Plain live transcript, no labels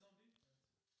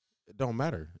It don't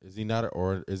matter. Is he not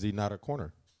a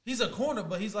corner? He's a corner,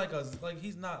 but he's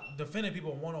he's not defending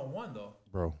people 1-on-1 though.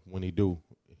 Bro, when he do,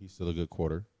 he's still a good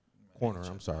corner.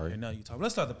 I'm sorry. Now you talk.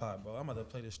 Let's start the pod, bro. I'm about to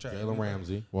play this track. Jalen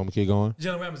Ramsey. Want me to keep going?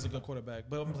 Jalen Ramsey's a good quarterback,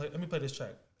 but let me play this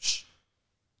track. Shh.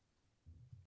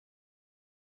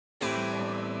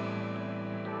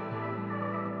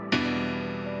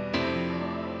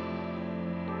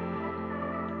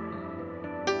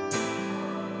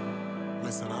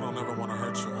 Listen, I don't ever want to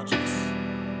hurt you.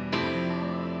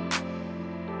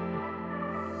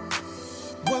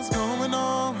 What's going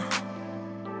on?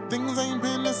 Things ain't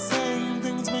been the same.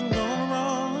 Things been going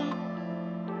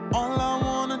wrong. All I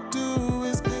wanna do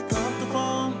is pick up the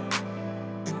phone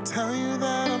and tell you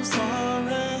that I'm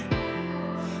sorry.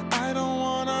 I don't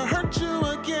wanna hurt you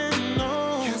again,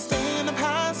 no. Can't stay in the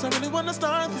past. I really wanna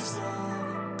start this.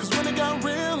 Cause when it got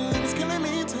real, it was killing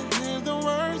me to hear the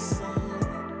words.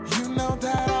 You know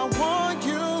that I want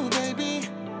you, baby,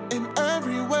 in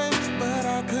every way, but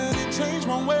I couldn't change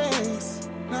my ways.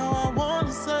 Now I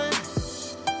wanna say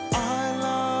I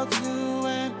love you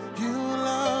and you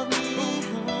love me.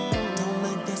 Don't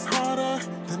make this harder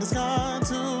than it's got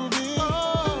to be.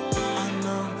 I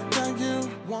know that you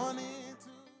wanted to.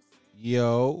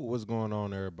 Yo, what's going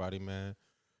on, everybody, man?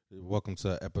 Welcome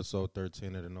to episode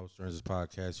 13 of the No Strangers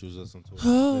podcast. You was listening to a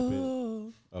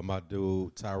snippet of my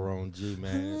dude Tyrone G,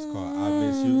 man. It's called I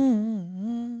Miss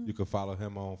You. You can follow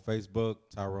him on Facebook,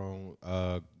 Tyrone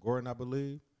Gordon, I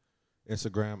believe.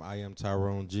 Instagram, I am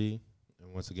Tyrone G.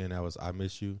 And once again, that was I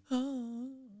Miss You.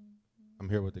 I'm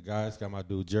here with the guys. Got my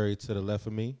dude Jerry to the left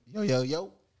of me.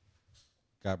 Yo.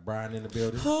 Got Brian in the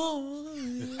building.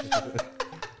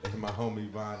 And my homie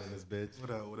Vaughn in this bitch.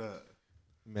 What up?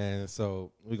 Man,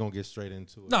 so we're going to get straight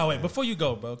into it. No, man. wait, before you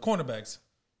go, bro. Cornerbacks.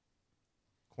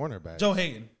 Cornerback. Joe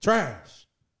Hayden. Trash.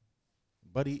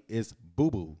 Buddy is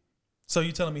boo-boo. So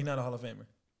you telling me he's not a Hall of Famer?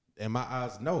 In my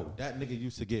eyes, no. That nigga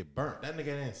used to get burnt. That nigga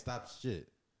didn't stop shit.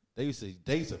 They used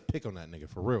to pick on that nigga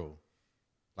for real.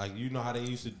 Like, you know how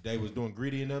they was doing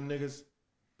Greedy and them niggas?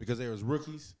 Because they was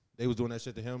rookies. They was doing that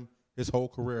shit to him his whole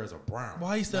career as a Brown.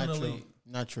 Why he still in the Not true. league?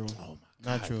 Not true. Oh, my God.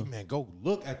 Not true. Man, go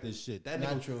look at this shit. That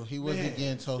Not nigga, true. He wasn't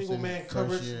getting toasted single man first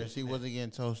coverage. years. He wasn't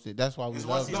getting toasted. That's why we It's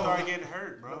once love he him. started getting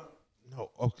hurt, bro.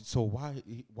 No. Okay, so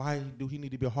why do he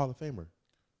need to be a Hall of Famer?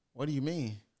 What do you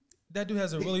mean? That dude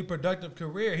has a really productive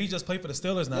career. He just played for the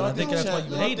Steelers now. Y'all I think think that's why Shaq-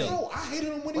 you y'all hate him. No, I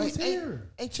hated him when he was here.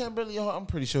 Ain't Champ Bailey? I'm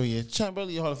pretty sure he is. Champ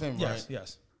Bailey, Hall of Fame, Yes, right?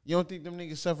 yes. You don't think them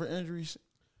niggas suffer injuries?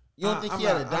 You don't think I'm he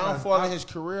had a not- I'm downfall not- in his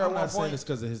career I'm at one not saying point? it's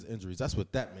because of his injuries. That's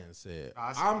what that man said.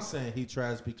 I'm saying he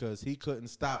trashed because he couldn't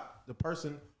stop the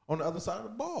person on the other side of the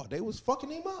ball. They was fucking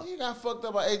him up. He got fucked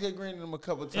up by AJ Green and him a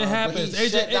couple times. It happens. But he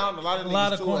shut AJ down a lot of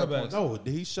niggas too at cornerbacks. points. No,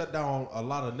 he shut down a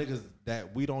lot of niggas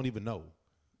that we don't even know.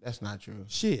 That's not true.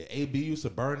 Shit, AB used to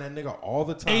burn that nigga all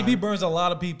the time. AB burns a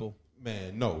lot of people.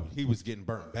 Man, no, he was getting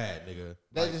burnt bad, nigga.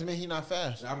 That Like, just means he not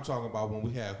fast. I'm talking about when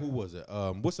we had, who was it?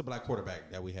 What's the black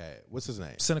quarterback that we had? What's his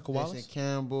name? Seneca Jason Wallace.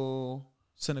 Campbell.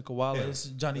 Seneca Wallace.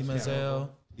 Johnny Manziel.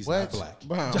 He's What? not black.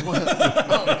 Brown. What? No,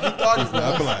 he thought he was.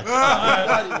 Not black.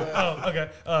 Oh, okay.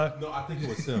 No, I think it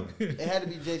was him. It had to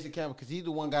be Jason Campbell because he's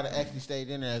the one guy that actually stayed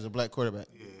in there as a black quarterback.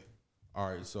 All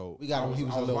right, so We got him when he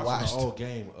was a little watching washed. the old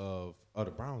game of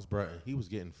the Browns, bro, and he was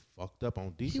getting fucked up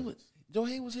on defense. Joe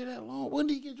Hayden was here that long. When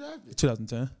did he get drafted?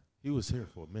 2010. He was here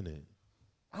for a minute.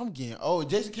 I'm getting old.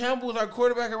 Jason Campbell was our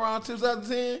quarterback around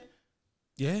 2010.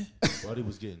 Yeah. Buddy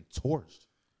was getting torched.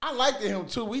 I liked him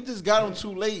too. We just got him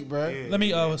too late, bro. Yeah. Let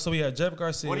me. So we had Jeff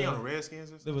Garcia. What are you on the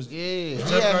Redskins? Or There was Yeah, Jeff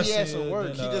he had Garcia, some work.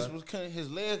 then, He just was his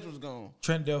legs was gone.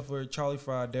 Trent Dilfer, Charlie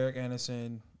Fry, Derek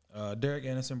Anderson,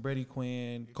 Brady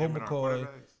Quinn, Cole McCoy.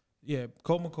 Yeah,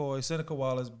 Cole McCoy, Seneca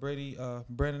Wallace,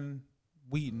 Brennan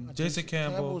Wheaton, Jason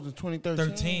Campbell. was in 2013.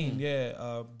 13,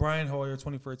 yeah. Brian Hoyer,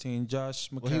 2014. Josh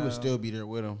McCown. Well, he would still be there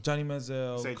with him. Johnny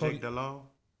Manziel. Say Cody, Jake Delhomme?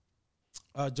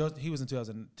 he was in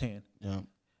 2010. Yeah.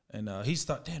 And he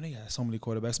started, damn, they got so many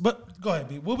quarterbacks. But go ahead,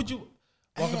 B. What would you,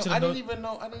 welcome to the I didn't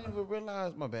even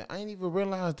realize, my bad. I didn't even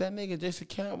realize that nigga Jason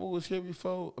Campbell was here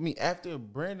before. I mean, after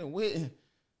Brandon Wheaton,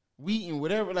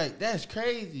 whatever. Like, that's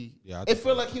crazy. Yeah, it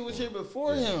felt like he was here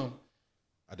before him.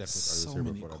 I definitely so thought he was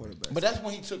many here before that. quarterbacks. But that's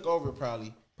when he took over,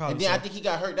 probably. And then so. I think he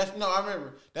got hurt. I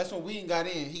remember. That's when Wheaton got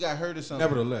in. He got hurt or something.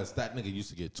 Nevertheless, that nigga used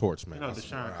to get torched, man. You know,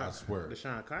 I swear.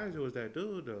 Deshaun Kaiser was that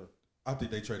dude, though. I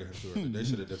think they traded him to her. They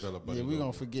should have developed. Yeah, Buddy we gonna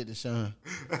Hield. forget Deshaun.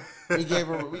 we gave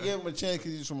him a chance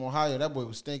because he's from Ohio. That boy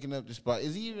was stinking up the spot.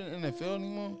 Is he even in the field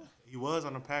anymore? He was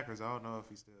on the Packers. I don't know if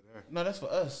he's still there. No, that's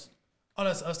for us. Oh,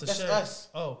 that's us to That's Shay. us.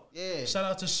 Oh, Yeah. Shout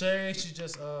out to Shay. She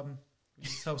just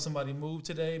helped somebody move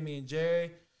today. Me and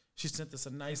Jerry. She sent us a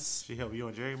nice. She helped you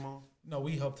and Jerry move? No,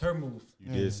 we helped her move.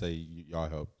 You did say y'all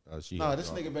helped. She No, helped this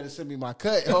y'all. nigga better send me my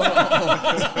cut. Hold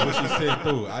on. What she said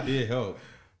through. I did help.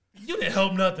 You didn't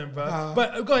help nothing, bro.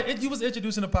 But go ahead. You was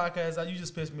introducing the podcast. You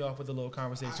just pissed me off with the little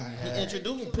conversation we had.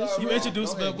 Introduce me. You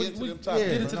introduced me. Yeah,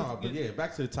 into but yeah,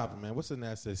 back to the topic, man. What's the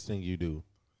nastiest thing you do?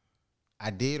 I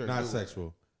did or Not do?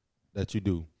 sexual. That you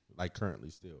do, like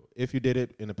currently still. If you did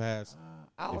it in the past,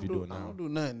 I if you do it now. don't do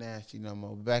nothing nasty no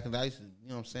more. Back in the day, I used to, you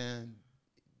know what I'm saying?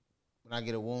 When I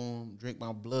get a wound, drink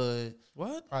my blood,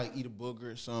 What? probably eat a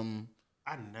booger or something.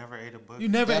 I never ate a booger. You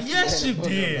never? Definitely Yes, you had a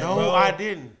did. No, bro. I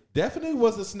didn't. definitely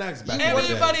was the snacks back in the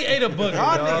Everybody day. ate a booger,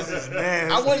 Y'all dog. niggas is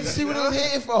nasty. I wanted to see what it was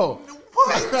hitting for.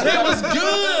 It was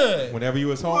good. Whenever you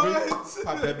was hungry,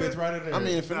 pop that bitch right in there. I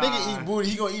mean, if a nigga eat booty,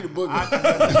 he gonna eat a booger.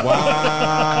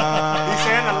 wow. He's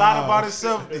saying a lot about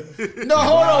himself. No,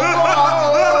 hold on.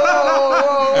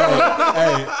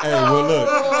 Hey, well look,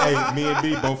 hey, me and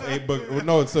B both ate booger.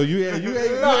 No, so you ate No, I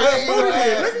ate ain't booty no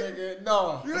then, ass, nigga. nigga.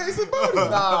 No. You ate some booty.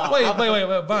 Nah. Wait, Von,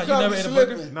 you caught never me ate a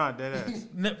slipping. burger? Nah, dead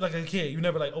ass. Like a kid, you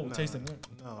never like, oh, taste it.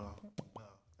 No.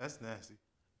 That's nasty.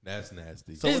 That's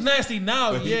nasty. It's nasty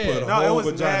now, But he put yeah. a No, it whole was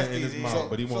vagina nasty in his then. mouth,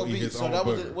 but he won't eat his so own that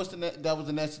was burger. that was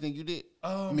the nasty thing you did?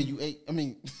 I mean, you ate. I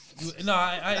mean, No,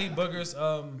 I ate burgers.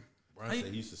 Brian said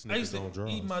he used to sniff I used his to own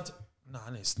drawers. eat my. Nah,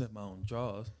 I didn't sniff my own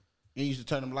drawers. you used to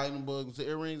turn them lightning bugs into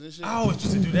earrings and shit. I always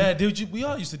used to do that, dude. We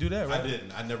all used to do that, I right?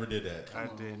 didn't. I never did that. I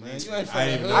didn't. Man, you ain't from I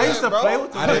the ain't- hood, I used to bro. play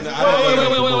with I them. didn't. I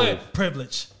didn't Wait.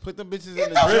 Privilege. Put them bitches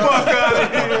in the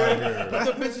jar. Put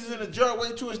them bitches in the jar.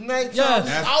 Wait till it's nighttime.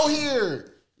 Yes. Out here.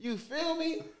 You feel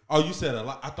me? Oh, you said a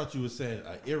lot. I thought you were saying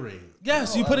an earring.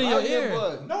 Yes, you put it in your ear.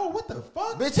 Bug. No, what the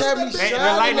fuck? Bitch had me They, shining the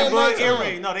lightning at bug nighttime.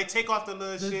 earring. No, they take off the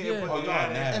little shit yeah. and Oh, put y'all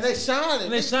it nasty. And they shining.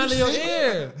 And they shine in your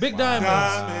ear. Big diamonds.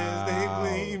 Diamonds, they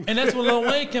gleam. And that's when Lil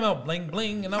Wayne came out, bling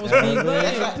bling, and I was bling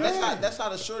bling. That's how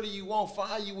the shorty you won't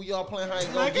find you when y'all playing how you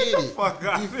gonna Like, get get the it. fuck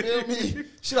out You of feel here. me?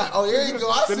 She like, oh, here you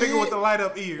go. I The see nigga with it. the light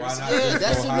up ears. Why not Yeah, just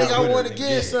that's go the high nigga I with want it to and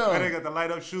get it? That some. nigga got the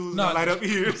light up shoes, No. and light up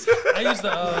ears.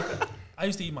 I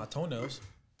used to eat my toenails.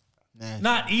 Nah,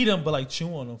 Not eat them, but like chew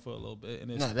on them for a little bit. And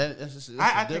it's, nah, that's just.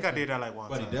 I think I did that like one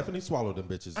But he time. definitely swallowed them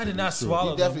bitches. I did It's not true.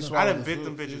 swallow You definitely them. swallowed I done the bit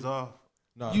them food, bitches too. off.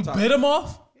 No, You top- bit them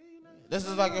off? This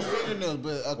is like a fingernails, but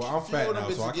a Well, I'm few fat of them now,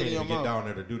 so I bitches can't get in your even get mouth. down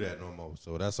there to do that no more.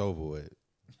 So that's over with.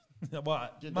 Well,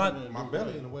 Get down there. My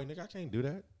belly in the way, nigga. I can't do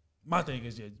that. my thing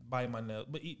is biting my nails,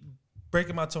 but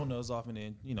breaking my toenails off and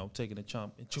then taking a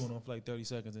chomp and chewing them for like 30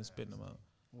 seconds and spitting them out.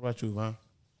 What about you, Von?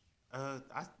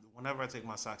 Whenever I take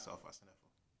my socks off, I sniff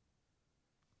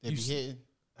They be hitting.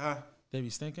 them. They be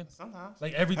stinking. Sometimes.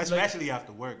 Like every like, Especially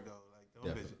after work, though. Like them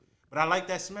Definitely. bitches. But I like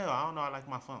that smell. I don't know. I like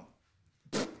my funk.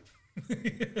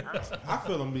 I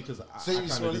feel them because I So kinda you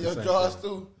do swallow the your same jaws thing.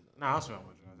 too? Nah, I don't smell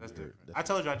my drugs. That's different. I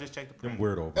told you I just checked the Them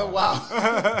print. weirdo. Oh, vibes.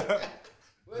 wow.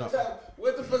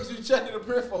 What the fuck is you checking the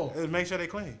print for? Make sure they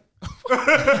clean. You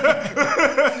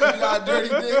got a dirty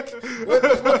dick? What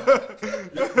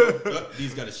the fuck?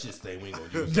 These got a shit stain. We ain't gonna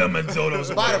use. Them and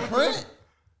toenails. By the print?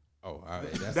 Oh, all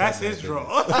right. That's that his bad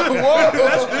draw. Whoa.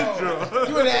 That's his draw.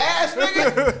 You in the ass,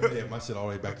 nigga? business. Yeah, my shit all the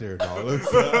way back there. No,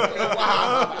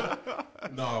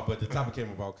 no, but the topic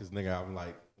came about because nigga, I'm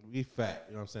like, we fat.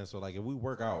 You know what I'm saying? So like, if we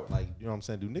work out, like, you know what I'm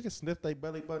saying? Do niggas sniff their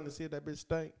belly button to see if that bitch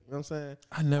stink? You know what I'm saying?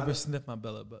 I never sniffed my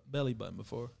belly button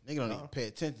before. Nigga don't even pay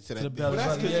attention to To the that. belly But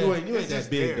that's button. because Yeah. you ain't It's that just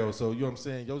big there. though. So you know what I'm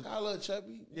saying? Yo, I love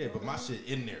chubby. yeah, but my shit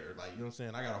in there, like, you know what I'm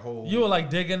saying? I got a whole. You were like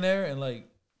digging there and like,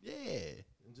 yeah,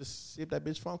 and just see if that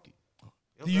bitch funky.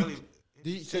 Your Do you- belly-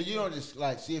 So you don't just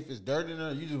like see if it's dirty in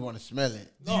there. You just want to smell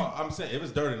it. No, I'm saying if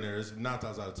it's dirt in there, it's 9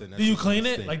 times out of 10. that do you shit clean gonna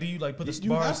it? stink. Like, do you like put the You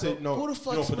bar? have to, no, Who the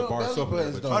fuck you don't put the smell bar belly soap in there,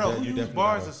 buttons, but though? Hold on, you who uses definitely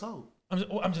bars gotta- of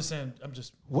soap? I'm just saying. I'm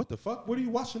just What the fuck? What are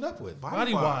you washing up with?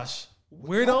 body wash.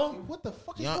 Weirdo. What the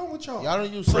fuck is Y'all, wrong with y'all? y'all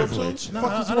don't use soap too? Privilege. Nah, What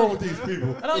the fuck I is wrong don't- with these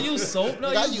people? I don't use soap. No,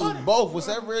 I I use use both.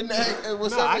 Whatever in the,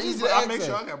 whatever I easy to I make access.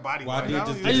 sure I got body Well, I wash. did I don't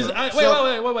just use I do use.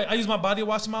 that. Wait. I use my body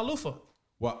wash and my loofah.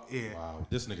 What? Yeah. Wow,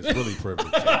 this nigga's really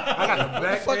privileged. I got the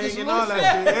black fuck is thing and all loofah?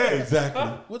 that shit. Yeah. Exactly.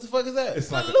 What the fuck is that?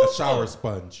 It's like a loofah. shower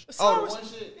sponge. Oh, Sour- the one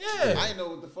shit? Yeah. I didn't know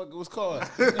what the fuck it was called.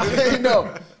 I didn't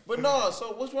know. But no,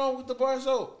 so what's wrong with the bar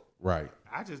soap? Right.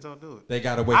 I just don't do it. They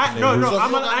got away from their No, roots. So if I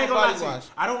you don't got ain't no gonna lie body to you. wash.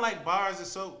 I don't like bars of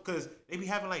soap because they be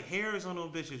having like hairs on them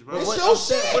bitches, bro. It's What, your I'm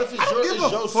saying, shit. what if it's I don't your, give it's a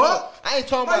your fuck. soap? I ain't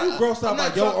talking How about. you grossed out I'm by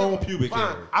not your talking- own pubic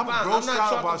Fine, hair? I'm fine, grossed not out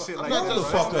talking about shit I'm like not that, talking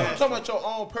bro. about- Fuck I'm up. talking about your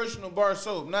own personal bar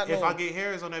soap, not If no. I get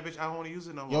hairs on that bitch, I don't want to use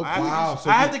it no more. Yo, I have, wow, to, so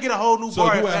I you- have to get a whole new So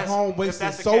bar. you if at that's- home if wasting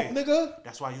that's the soap, case. nigga?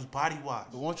 That's why I use body wash.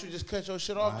 Won't you just cut your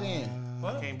shit off then?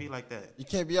 I can't be like that. You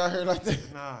can't be out here like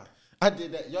that. Nah. I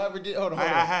did that. Y'all ever did? Hold on. I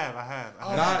Hold on. have. Oh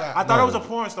my Not- God. I thought I was a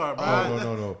porn star, bro.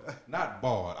 No. Not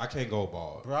bald. I can't go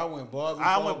bald. Bro, I went bald.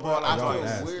 I before, went bro. bald. I Y'all feel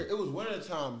nasty. weird. It was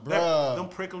wintertime, bro. Them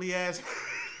prickly ass.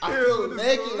 I feel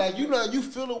naked. Like, you know, you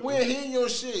feel the wind hitting your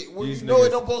shit when These you know it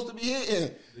niggas- don't supposed to be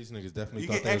hitting. These niggas definitely You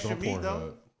thought get they was extra on meat, Pornhub.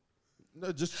 though?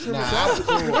 No, just trim Nah, it I'm out.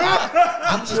 cool.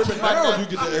 I'm just Trim keep it my down. gun. You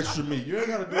get the extra meat. You ain't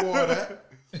gotta do all that.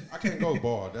 I can't go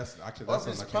bald. That's Pump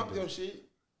something this, I pump can't your do. shit.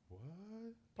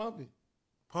 What? Pump it.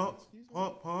 Pump.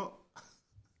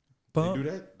 They do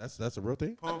that? That's a real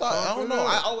thing. I don't know.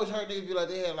 I always heard niggas be like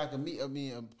they had like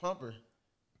a pumper.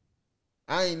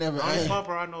 I ain't never. The only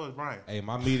pumper I know is Brian. Hey,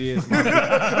 my meat is my meat.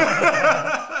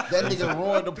 That nigga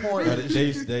ruined the porn. No, they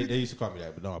used to call me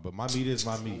that, but no. But my meat is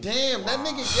my meat. Damn, that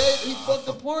nigga he fucked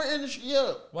the porn industry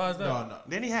up. Why is that? No.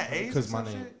 Then he had AIDS. Because Or my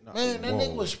some name. shit? No, Man, that whoa.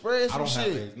 nigga was spreading I some don't have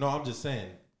shit. AIDS. No, I'm just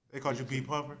saying. They called you B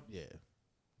Pumper. Yeah.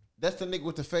 That's the nigga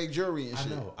with the fake jewelry and I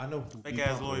shit. know. I know. Who Fake B.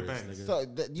 ass Pumper Lloyd is, Banks. nigga. So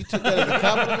you took that as a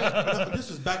compliment. No, but this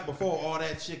was back before all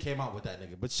that shit came out with that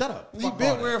nigga. But shut up. He Fuck all been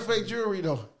that. wearing fake jewelry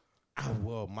though.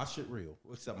 Well, my shit real.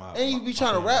 Except my. And you be my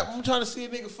trying to family. rap. I'm trying to see a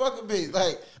nigga fuck a bitch.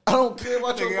 Like, I don't care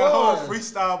about your Nigga got a whole bars.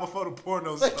 freestyle before the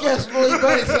porno Like, started. yes, Lloyd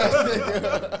Banks ass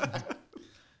nigga.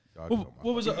 Y'all get on my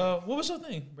What was your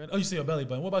thing, Brandon? Oh, you see a belly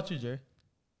button. What about you, Jerry?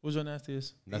 What's your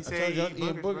nastiest? He Nothing. said he I told you, I'm eat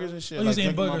eating boogers, boogers bro. and shit. Oh, you like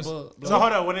eating drinking my boogers. blood. So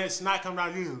hold up, when that snot come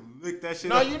out, you lick that shit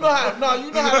No, up. you know how. No,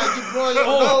 you know how like you blowing your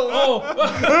nose.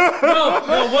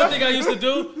 No. One thing I used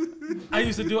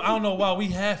to do. I don't know why. We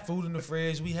had food in the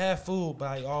fridge. We had food, but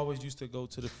I always used to go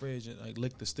to the fridge and like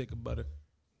lick the stick of butter.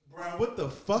 Bro, what the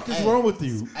fuck is Hey. wrong with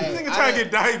you? Hey, Nigga I trying to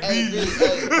done- get diabetes.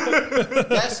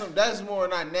 Hey, that's more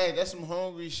not nasty. That's some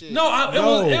hungry shit. No,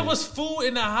 No. it was food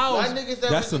in the house. Why niggas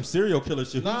that That's was- some serial killer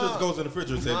shit. Who Nah. just goes in the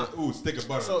fridge and says, Nah. "Ooh, stick of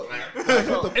butter"? So,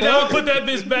 And then I'll put that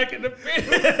bitch back in the fridge.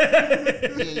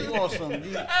 yeah, you want some?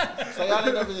 So y'all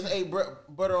didn't ever just ate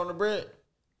butter on the bread?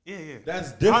 Yeah.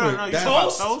 That's I different. don't know. You That's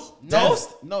talking about toast? That's-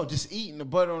 No, just eating the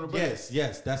butter on the bread.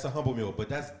 Yes, that's a humble meal, but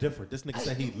that's different. This nigga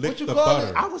said he What licked you the call butter.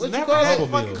 it? I was What you never call had it?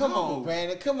 humble fucking meal. Come on,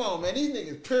 Brandon. Come on, man. These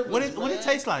niggas privileged. What it man.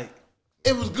 taste like?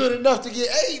 It was good enough to get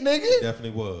 8, nigga.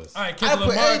 Definitely was. All right, I Kendrick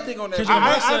put Lamar. everything on that. Kendrick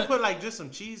Lamar I said, put like just some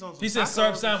cheese on some he said tacos syrup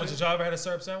and sandwiches. shit. Y'all ever had a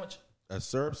syrup sandwich? A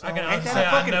syrup I sandwich? can Ain't honestly that say a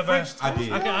I fucking never. French I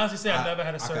did. I can honestly say I never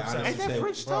had a I syrup can sandwich. Ain't that honestly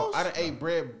French say- Bro, toast? I done ate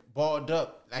bread balled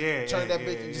up. Like, Yeah, turned yeah, that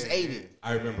bitch yeah, and just yeah, ate yeah. it.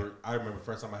 I remember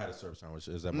first time I had a syrup sandwich.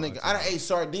 Is that my Nigga, I done ate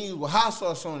sardines with hot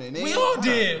sauce on it. Nigga. We all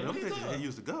did. Them What are you bitches, talking they about?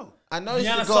 used to go. I know you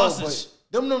Vienna used to go, sausage.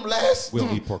 but them last. We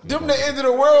don't eat pork in Them the the bun. end of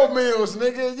the world meals,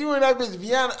 nigga. You and that bitch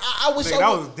Vienna. I wish Nigga, I that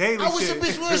would. was daily I wish shit. a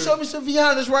bitch would show me some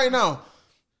Viennas right now.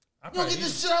 I You don't probably get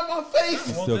this eat- shit out my face.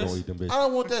 want Still this? gonna eat them I bitches.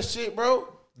 don't want that shit, bro.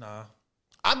 Nah,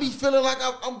 I be feeling like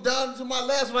I'm down to my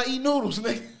last when I eat noodles,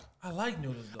 nigga. I like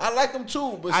noodles though. I like them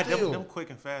too, but still. Them quick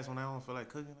and fast when I don't feel like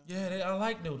cooking them. Yeah, I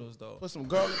like noodles though. Put some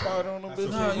garlic powder on them bitches.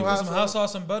 Nah, you put some hot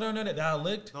sauce and butter in it that I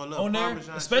licked No, little on there.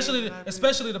 Parmesan Especially cheese and that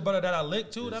especially the butter that I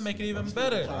licked too. That make it even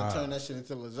better. Trying to turn that shit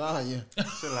into lasagna.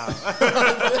 Chill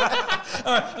out.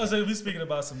 All right, I was like, we speaking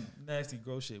about some nasty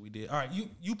gross shit we did. All right,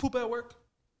 you poop at work?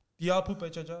 Do y'all poop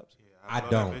at your jobs? I blow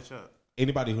that don't. bitch up.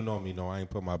 Anybody who know me know I ain't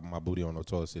put my booty on no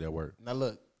toilet seat at work. Now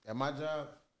look, at my job,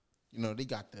 you know, they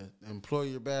got the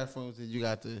employer bathrooms and you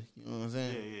got the, you know what I'm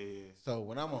saying? Yeah. So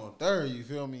when I'm on third, you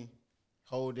feel me?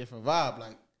 Whole different vibe.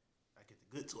 Like, I get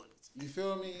the good toilets. you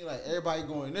feel me? Like everybody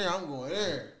going there, I'm going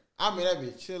there. I mean, that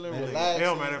bitch chilling, Man, relaxing.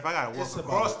 Hell, man, if I gotta walk It's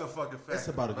across about- the fucking factory, It's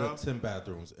about a bro. good 10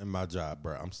 bathrooms in my job,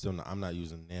 bro. I'm not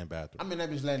using nan bathroom. I mean, that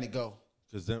bitch letting it go.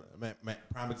 Because then, man,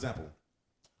 prime example,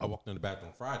 I walked in the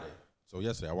bathroom Friday. So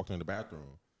yesterday I walked in the bathroom.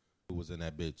 Who was in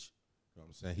that bitch? You know what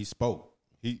I'm saying? He spoke.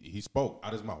 He spoke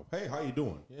out his mouth. Hey, how you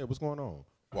doing? Yeah, what's going on?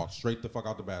 Walked straight the fuck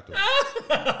out the bathroom.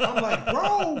 I'm like,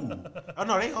 bro. Oh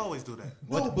no, they always do that.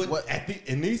 No, but what-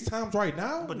 in these times right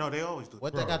now, But no, they always do.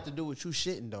 What that. that got to do with you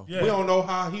shitting, though? Yeah. we don't know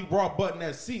how he brought button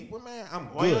that seat. Well, man, I'm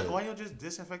good. Why you just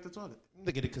disinfect the toilet?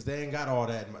 Look at it, because they ain't got all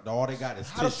that. All they got is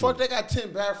How the tissue. fuck they got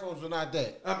 10 bathrooms but not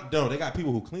that? No, they got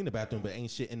people who clean the bathroom, but ain't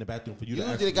shit in the bathroom for you to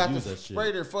Usually actually they got use the that shit.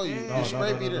 spray there for you. Yeah. The No,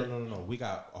 spray be there. no. We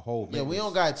got a whole Yeah, we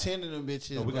don't got 10 of them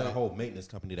bitches. No, we got a but- whole maintenance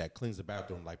company that cleans the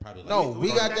bathroom, like probably. Like No, we we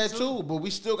got got that that too, but we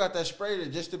still got that spray there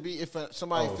just to be if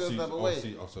somebody feels that way.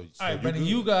 So All right, Brandon, good?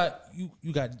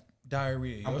 you got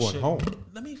diarrhea. I'm Your going shit- home.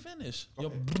 Let me finish.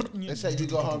 They say you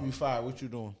go home, you fired. What you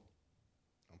doing?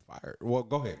 I'm fired. Well,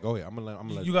 go ahead. I'm gonna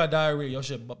let You got diarrhea. Your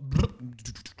shit. me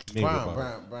rebuttal.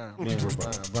 Brown. Me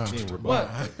rebuttal. Me rebuttal.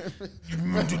 What?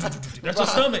 That's your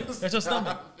stomach. That's your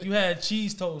stomach. You had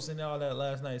cheese toast and all that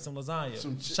last night. Some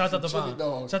lasagna. Shout out to some chili Vine.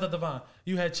 dogs. Shout out to Vine.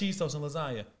 You had cheese toast and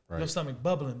lasagna. Your Right. stomach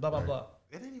bubbling. Blah blah Right. blah.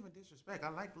 It ain't even disrespect. I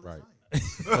like Right.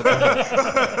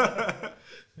 lasagna.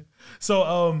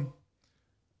 So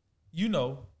you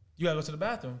know, You gotta go to the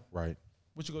bathroom. Right.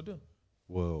 What you gonna do?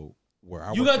 Well, where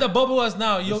I You work got the at- bubble us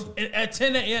now. At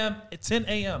 10 a.m. At 10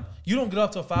 a.m. You don't get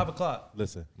up till 5 o'clock.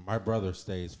 Listen, my brother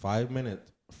stays 5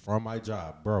 minutes from my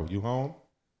job. Bro, you home?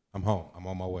 I'm home. I'm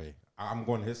on my way. I'm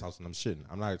going to his house and I'm shitting.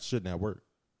 I'm not shitting at work.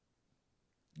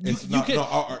 It's You can.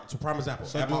 to prime example,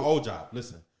 at my old job,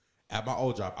 listen. At my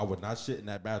old job, I would not shit in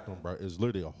that bathroom, bro. It's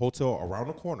literally a hotel around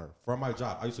the corner from my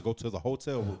job. I used to go to the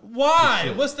hotel room.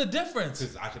 Why? What's the difference?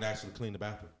 Because I can actually clean the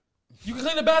bathroom. You can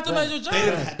clean the bathroom at your job.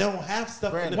 They don't have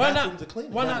stuff in the Why bathroom not? to clean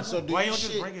it. Why not? So do Why you you don't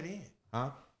just shit? bring it in? Huh?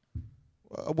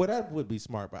 Well, that would be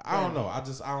smart, but I don't know. I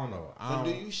don't know. So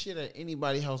do you shit at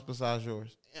anybody's house besides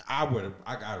yours? I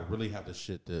gotta really have the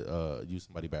shit to use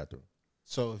somebody's bathroom.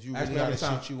 So if you Ask really me how got many to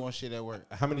times- shit, you want shit at work.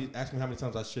 Ask me how many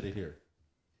times I shit it here.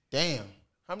 Damn.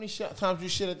 How many times you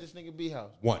shit at this nigga B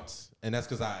house? Once, and that's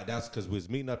because we was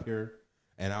meeting up here,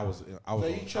 and I was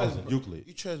So in Euclid.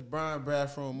 You trust Brian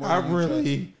Bradford more I than you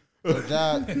really. trust your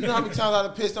job. You know how many times I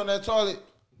done pissed on that toilet?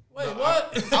 Wait,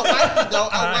 what?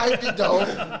 I wiped it though.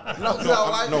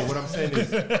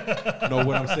 No,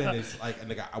 what I'm saying is, like,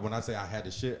 nigga, when I say I had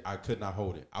the shit, I could not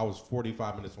hold it. I was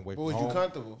 45 minutes away from was you home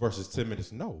comfortable? versus 10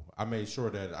 minutes. No, I made sure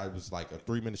that I was like a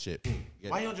 3-minute shit.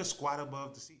 Why you don't just squat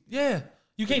above the seat? Yeah.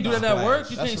 You can't do that at work.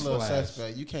 You That's can't. a little splash.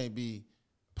 suspect. You can't be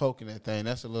poking that thing.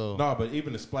 That's a little. No, but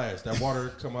even the splash, that water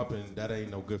come up and that ain't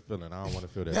no good feeling. I don't want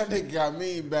to feel that. That shit. nigga got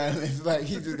mean balance. Like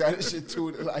he just got his shit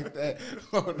tooted like that.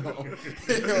 Oh no.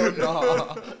 Hell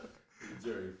no.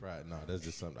 Jerry fried. No, that's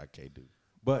just something I can't do.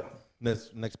 But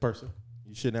next person,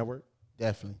 you shitting at work?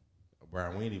 Definitely.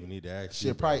 Brian, we ain't even need to ask you.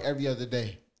 Shit, probably every other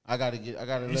day. I gotta You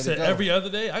let said it go. every other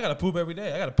day? I gotta poop every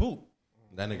day. I gotta poop.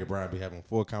 That nigga Brian be having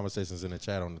full conversations in the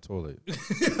chat on the toilet. I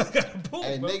gotta poop.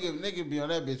 Hey, bro. nigga be on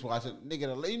that bitch watching.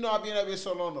 Nigga, you know I be in that bitch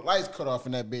so long the lights cut off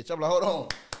in that bitch. I'm like, hold on.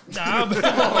 Nah, You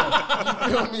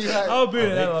feel me? Like, I'll be in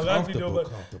that they long. I be doing, but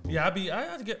comfortable. yeah,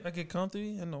 I get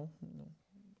comfy. I know.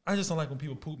 I just don't like when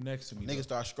people poop next to me. niggas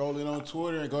start scrolling on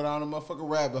Twitter and go down a motherfucking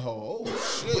rabbit hole. Oh Where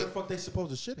the shit. fuck they supposed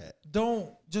to shit at?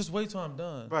 Don't just wait till I'm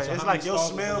done. Right, So it's how like many your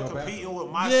stalls is in smell your competing bathroom? with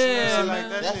my Yeah, smell. man.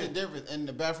 Like that That's the shit. difference. In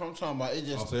the bathroom I'm talking about, it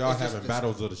just. Oh, so y'all it's just having the-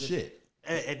 battles of the shit.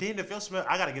 And then if your smell,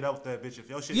 I gotta get up with that bitch. If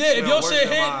your shit, Yeah, if smell your worse shit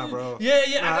than hit, mine, bro. yeah, Nah, I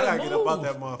gotta gotta move. get up out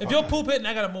that motherfucker. If your poop hitting,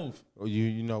 I gotta move. Oh,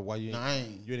 you know why you Nah, I ain't.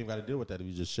 you ain't even got to deal with that if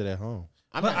you just shit at home.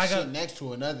 I'm But not I got- shitting next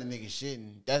to another nigga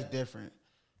shitting. That's different.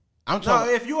 I'm No,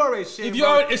 talking. if you already shit, If you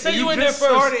bro, already- say and you in there just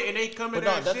first. started and they come in But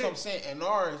there no, and that's shit. what I'm saying. In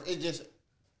ours, it just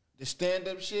the stand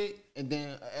up shit and then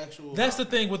an actual. That's the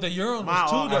thing with the urinals Mine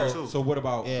all too, got though. two. So what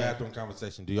about Yeah. bathroom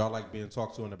conversation? Do y'all like being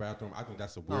talked to in the bathroom? I think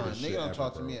that's the Nah, weirdest shit nigga don't ever,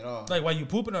 talk to bro. me at all. Like while you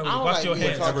pooping or I don't wash like your being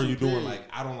hands. talked Whatever you doing, period. like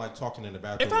I don't like talking in the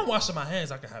bathroom. If I'm washing my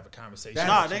hands, I can have a conversation.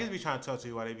 Nah, niggas be trying to talk to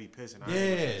you while they be pissing. I ain't Yeah,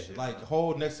 with that shit. like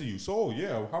hold next to you. So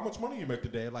yeah, how much money you make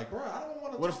today? Like, bro, I don't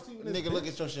want to What talk if to you. in this nigga look bitch.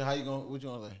 at your shit? How you gonna? What you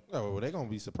gonna say? No, they gonna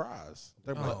be surprised.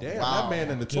 They're Oh, like, damn, wow. that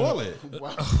man in the toilet.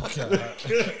 Wow. Oh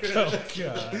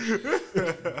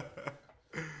God.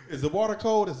 Is the water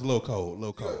cold? It's a little cold. A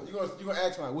little cold. You gonna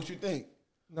ask me like, what you think?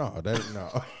 No, that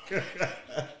no.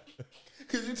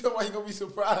 Cause you tell me you gonna be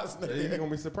surprised. You're Nigga.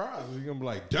 gonna be surprised. You're gonna be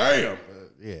like, damn.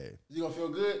 Yeah. You gonna feel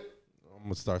good? I'm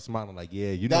gonna start smiling like,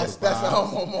 yeah, you That's know the a vibes.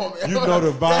 homo moment. You know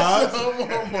the That's a vibes. homo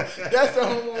moment. That's a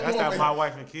homo That's that moment. my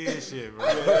wife and kids shit, bro.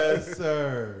 Yes,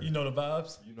 sir. You know the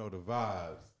vibes. You know the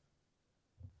vibes.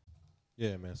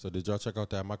 Yeah, man. So did y'all check out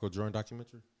that Michael Jordan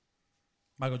documentary?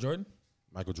 Michael Jordan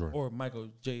Michael Jordan. or Michael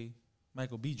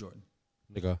B. Jordan.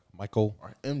 Nigga, Michael.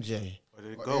 Or MJ. Or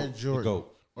the Or GOAT. Air The Jordan.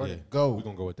 GOAT. Or yeah. the GOAT. We're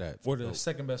gonna go with that. Or the GOAT.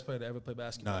 second best player to ever play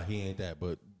basketball. Nah, he ain't that.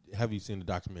 But have you seen the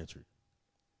documentary?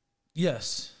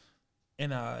 Yes.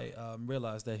 And I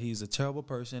realized that he's a terrible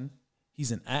person.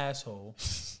 He's an asshole.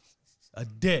 A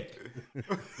dick.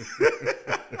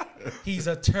 He's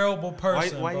a terrible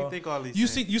person. Why bro. you think all these You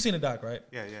things? you seen the doc, right?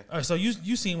 Yeah, yeah. All right, so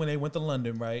you seen when they went to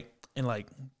London, right? And like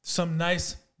some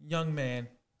nice young man,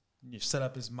 you set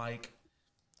up his mic,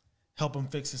 help him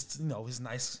fix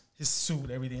his suit,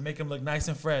 everything, make him look nice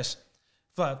and fresh.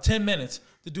 For about 10 minutes,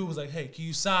 the dude was like, "Hey, can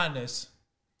you sign this?"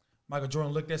 Michael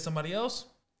Jordan looked at somebody else,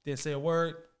 didn't say a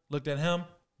word, looked at him,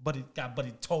 but he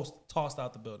tossed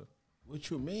out the building. What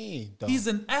you mean? Though? He's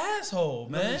an asshole,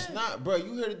 No, man. it's not, bro.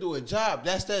 You here to do a job.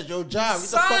 That's your job. Get the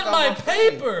Sign fuck out my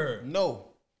face. paper. No.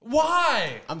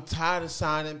 Why? I'm tired of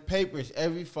signing papers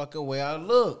every fucking way I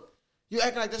look. You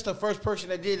acting like that's the first person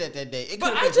that did that day. It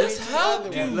But could've I been just 20 helped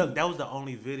other you. ones. Look, that was the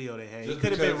only video they had. He Just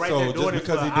could have been right so there just doing it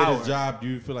because for he an did hour. his job, do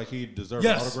you feel like he deserved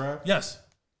Yes. an autograph? Yes.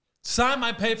 Sign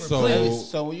my paper, So- please.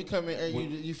 So when you come in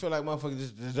and you feel like motherfuckers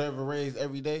just deserve a raise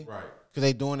every day Right. because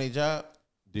they doing their job.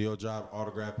 Do your job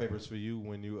autograph papers for you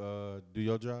when you do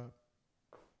your job?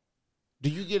 Do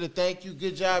you get a thank you,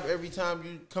 good job every time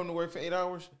you come to work for 8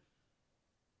 hours?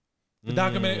 The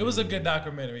documentary. It was a good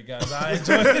documentary, guys. I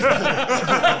enjoyed it.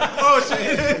 Oh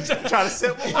shit! Trying to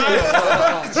set me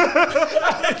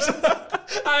up.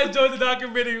 I enjoyed the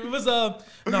documentary. It was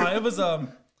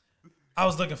I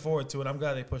was looking forward to it. I'm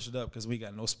glad they pushed it up because we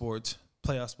got no sports.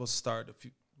 Playoffs supposed to start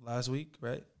last week,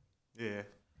 right? Yeah,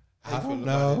 How you feel don't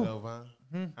about know. it, though, Von?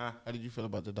 Huh? How did you feel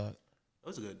about the doc? it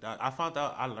was a good doc. I found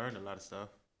out I learned a lot of stuff.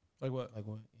 Like what? Like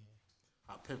what?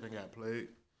 How Pippen got played,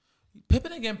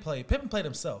 Pippen again played. Pippen played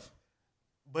himself.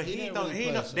 but He he didn't don't. really He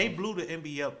play, don't, so. They blew the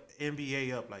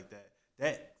NBA up like that.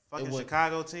 That fucking was-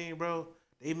 Chicago team, bro.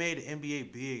 They made the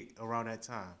NBA big around that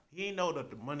time. He didn't know that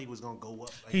the money was gonna go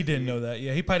up. Like He didn't did. know that.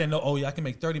 Yeah, he probably didn't know. Oh yeah, I can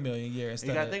make $30 million a year You instead.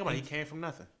 gotta of think about it. He came from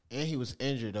nothing. And he was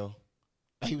injured though.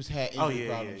 He had injury Oh, yeah,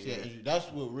 problems. yeah, Yeah, yeah. injury. That's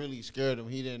what really scared him.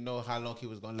 He didn't know how long he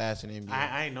was gonna last in the NBA.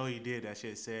 I didn't know he did that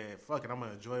shit. Said, "Fuck it, I'm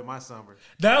gonna enjoy my summer."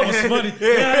 That was funny.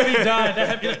 That had me dying. That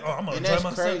had me like, oh, I'm gonna and enjoy that's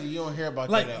myself. crazy. You don't hear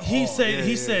about Like that at he all. said, Yeah, he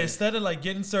yeah, said yeah. instead of like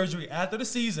getting surgery after the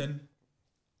season,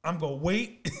 I'm gonna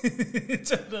wait to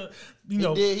the,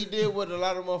 He did what a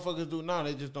lot of motherfuckers do now.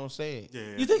 They just don't say it.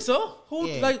 Yeah. You think so? Who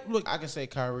Yeah. like look? I can say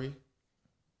Kyrie.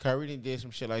 Kyrie done did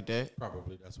some shit like that.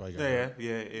 Probably that's why. He got Yeah, hurt.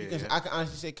 yeah. I can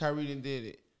honestly say Kyrie done did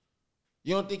it.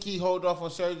 You don't think he hold off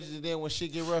on surgeries and then when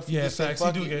shit get rough, he Yeah, just say, facts.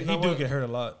 fuck He it, do you know what? get hurt a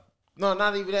lot. No,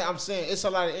 not even that. I'm saying it's a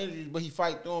lot of injuries, but he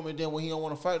fight through them, and then when he don't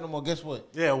want to fight no more, guess what?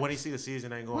 Yeah, when he see the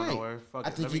season ain't going Right. nowhere, fuck I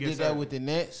it. think Let he me get did that surgery. with the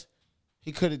Nets.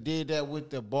 He could have did that with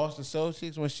the Boston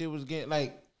Celtics when shit was getting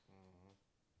like.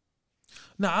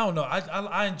 No, I don't know. I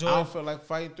I enjoy don't feel like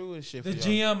fighting through and shit. the for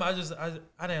y'all. GM.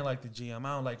 I didn't like the GM.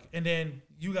 I don't like. And then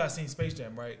you guys seen Space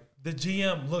Jam, right? The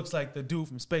GM looks like the dude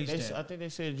from Space I Jam. think they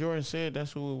said Jordan said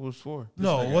that's who it was for.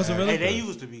 No, was it really? Hey, they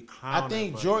used to be clowning. I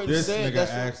think but- Jordan This said nigga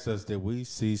that's asked us, did we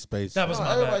see Space? That was No,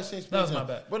 my everybody bad. seen Space That was Jam.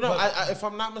 my bad. But no, if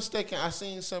I'm not mistaken, I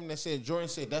seen something that said Jordan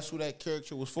said that's who that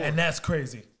character was for. And that's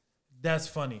crazy. That's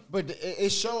funny. But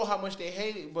it showed how much they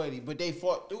hated Buddy, but they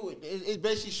fought through it. It's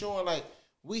basically showing like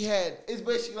it's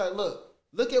basically like,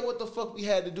 look at what the fuck we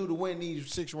had to do to win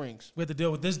these 6 rings. We have to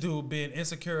deal with this dude being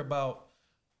insecure about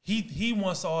he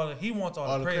wants all the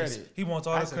the praise. credit. He wants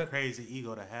all That's the a credit. crazy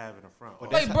ego to have in the front.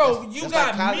 But Like, that's- bro, that's- you that's got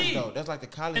like college, me. though. That's like the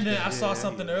college. And then game. I saw Yeah,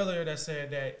 something yeah. earlier that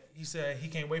said that he said he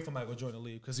can't wait for Michael Jordan to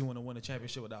leave because he want to win a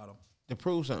championship without him. To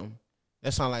prove something.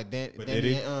 That sound like Dan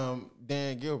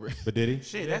Gilbert. But did he?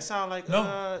 Shit, that sound like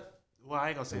No. well, I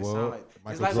ain't gonna say it Well, sound like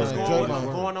Michael it's like what's Jordan.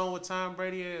 going on with Tom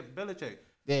Brady and Belichick.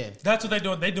 Yeah. That's what they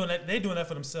doing. They doing that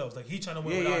for themselves. Like he trying to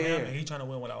win Yeah, without yeah, him, yeah. and he trying to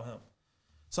win without him.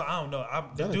 So I don't know.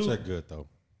 The Belichick dude, good though.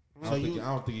 I So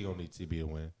don't think he gonna need TB to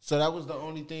win. So that was the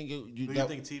only thing Do you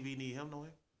think TV need him to win?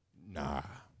 Nah,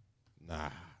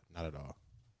 not at all.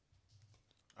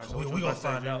 All right, so we what you gonna about to say,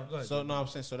 find Jay? out. Go ahead. So no, I'm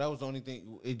saying so that was the only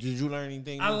thing. Did you learn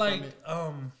anything? I new like from it?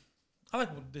 I like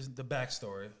the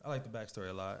backstory. I like the backstory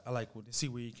a lot. I like to see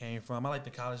where he came from. I like the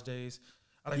college days.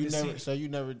 I like You to never. see. So you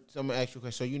never. I'm gonna ask you a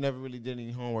question. So you never really did any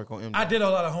homework on MJ? I did a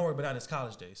lot of homework, but not his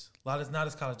college days. Not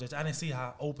his college days. I didn't see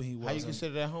how open he was. How you and-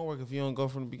 consider that homework if you don't go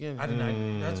from the beginning? I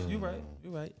didn't. That's you right. You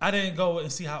right. I didn't go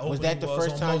and see how open Was that the he was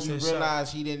first on time most you of his shots.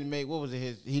 realized he didn't make? What was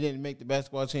it? He didn't make the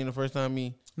basketball team the first time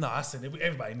he. No, I said it,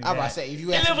 everybody knew I was that. about to say if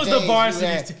you and had it was some the days, you varsity.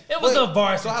 had- Team. It was Wait, the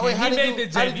varsity. So team. wait, He made the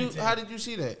JV team. how did you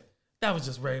see that? That was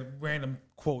just random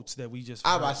quotes that we just.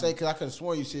 I was about to say because I could have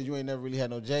sworn you said you ain't never really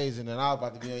had no J's, and then I was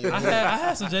about to be on your. I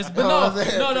had some Jason, but You know no, what I'm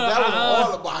saying? no. That was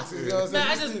all the boxes. You know what I'm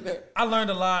Nah, saying? You see that? I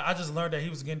learned a lot. I just learned that he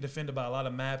was getting defended by a lot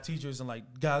of math teachers and like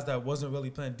guys that wasn't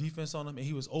really playing defense on him, and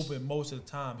he was open most of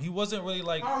the time. He wasn't really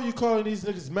like. How are you calling these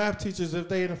niggas math teachers if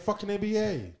they in the fucking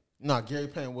NBA? No, Gary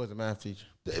Payton was a math teacher.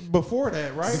 Before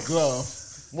that, right? The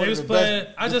glove. They was playing.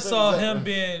 I just saw him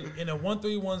being in a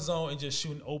 1-3-1 zone and just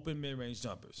shooting open mid-range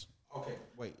jumpers. Okay,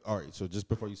 wait. All right. So just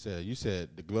before you said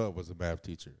the glove was a math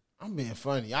teacher. I'm being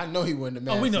funny. I know he wasn't a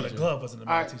math Oh, we know teacher. the glove wasn't a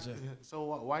All right, math teacher. so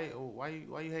why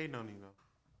you hating on him though?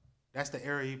 That's the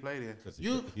era he played in. 'Cause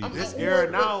You- he- I'm- This Who- era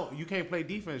what- now, you can't play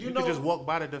defense. You You, know- can just walk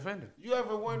by the defender. You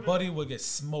ever wonder? Buddy would get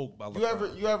smoked by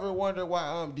LeBron. You ever wonder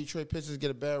why Detroit Pistons get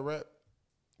a bad rep?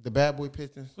 The bad boy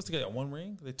Pistons. What's the get? 1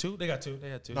 ring? They 2? They got 2. They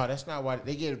had 2. No, that's not why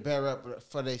they get a bad rep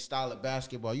for their style of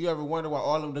basketball. You ever wonder why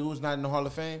all them dudes not in the Hall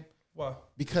of Fame? Why?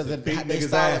 Because of beat their niggas'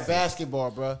 style asses. of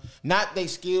basketball, bro. Not their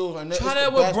skills. Or Try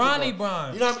that with Bronny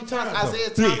Bron. You know how many times That's a Isaiah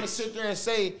bitch. Thomas sit there and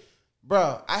say,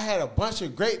 bro, I had a bunch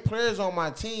of great players on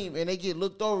my team and they get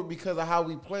looked over because of how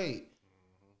we played.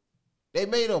 They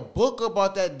made a book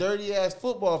about that dirty ass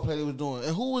football play they was doing.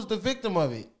 And who was the victim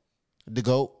of it? The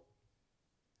GOAT.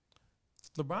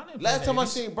 LeBron didn't Last play time I the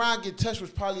 80s. seen Brian get touched was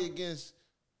probably against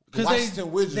Because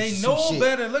Washington Wizards. they or some know shit.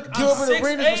 better. Look, I'm Gilbert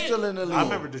Arenas was 6'8". still in the league. I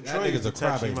remember Detroit nigga's used to a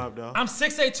touch him crybaby. up though. I'm 6'8",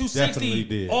 Definitely 260,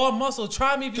 did. all muscle.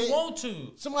 Try me if you Can- want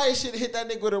to. Somebody should hit that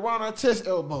nigga with a Ron Artest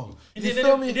elbow. And You then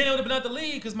feel they me? would have been out the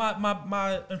league because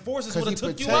my enforcers would have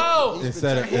took you protect- out. he's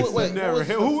Instead of- protect- wait, Never.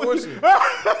 who was his Who-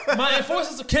 enforcer? My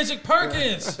enforcers are Kendrick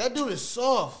Perkins. That dude is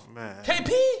soft. Man.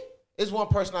 KP, It's one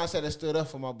person I said that stood up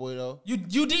for my boy though.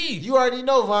 UD. You already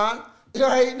know, Von. You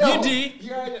already know. UD.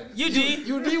 You already,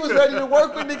 UD. UD was ready to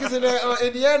work with niggas in that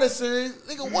Indiana series.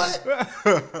 Nigga,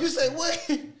 what? You say what?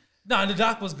 Nah, the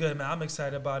doc was good, man. I'm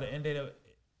excited about it, and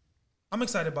I'm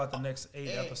excited about the next 8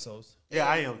 episodes. Yeah,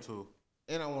 I am too.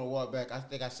 And I want to walk back. I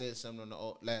think I said something on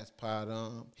the last pod.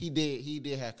 He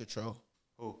did have control.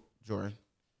 Who? Jordan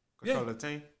Control the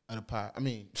team? of the pod. I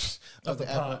mean, Of the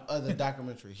pod. of the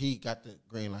documentary. He got the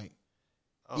green light.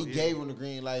 Oh, He yeah. gave him the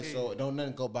green light, so don't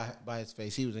nothing go by his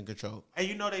face. He was in control. And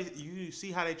you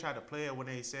see how they tried to play it when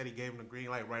they said he gave him the green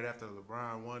light right after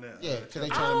LeBron won it? Yeah, because they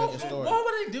I trying to make a don't, story. why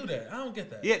would they do that? I don't get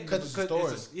that. Yeah, 'Cause it's a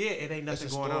story. It ain't nothing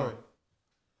It's a going story. on.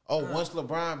 Oh, once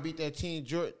LeBron beat that team,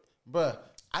 Jordan, bruh,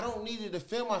 I don't need to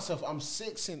defend myself. I'm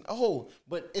 6-0,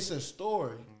 but it's a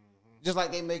story. Just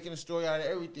like they making a story out of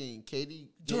everything. KD.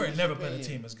 Jordan gave never his played a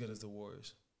opinion. team as good as the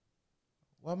Warriors.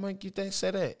 Why might you think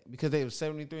say that? Because they were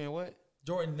 73 and what?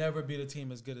 Jordan never beat a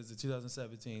team as good as the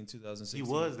 2017, 2016. He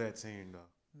was that team though.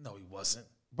 No, he wasn't.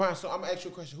 Brian, so I'm gonna ask you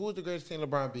a question. Who was the greatest team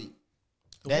LeBron beat?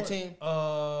 The That War-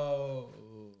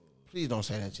 team? Please don't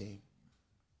say that team.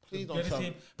 Please don't greatest tell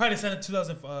team. me. Probably the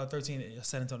 2013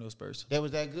 San Antonio Spurs. That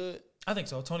was that good? I think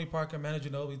so. Tony Parker, Manu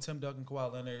Ginobili, Tim Duncan,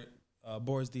 Kawhi Leonard,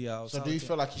 Boris Diaw. So do you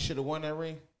feel like he should have won that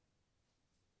ring?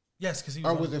 Yes, because he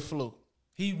Or won, was it fluke?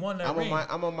 he won that I'm ring.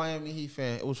 a Miami Heat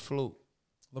fan. It was fluke.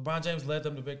 LeBron James led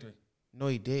them to victory. No,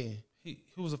 he didn't. He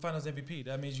was the Finals MVP.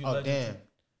 That means you Oh, led damn. them.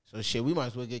 So shit, we might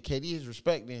as well get KD his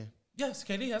respect then. Yes,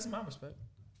 KD has my respect.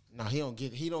 No, he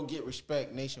don't get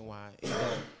respect nationwide. He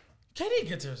don't. KD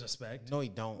gets his respect. No, he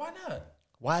don't. Why not?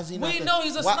 Why is he not? We know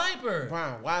he's a sniper.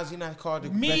 Brian, why is he not called the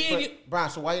Me best and player? you- Brian,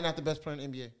 so why he not the best player in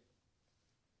the NBA?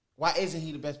 Why isn't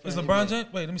he the best player Is in the LeBron NBA?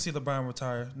 James? Wait, let me see LeBron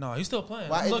retire. No, he's still playing.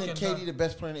 Why I'm isn't looking, KD the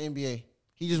best player in the NBA?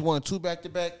 He just won 2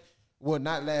 back-to-back. Well,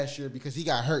 not last year because he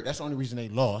got hurt. That's the only reason they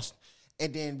lost.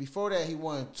 And then before that, he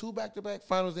won 2 back-to-back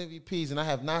Finals MVPs. And I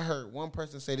have not heard one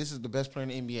person say this is the best player in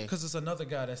the NBA. Because it's another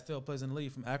guy that still plays in the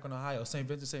league from Akron, Ohio, St.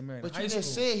 Vincent, St. Mary. But High you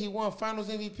just school. said he won Finals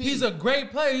MVP. He's a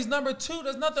great player. He's number 2.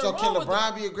 There's nothing So wrong can with him.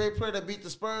 LeBron be a great player that beat the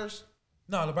Spurs?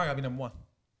 No, LeBron got to be number 1.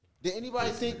 Did anybody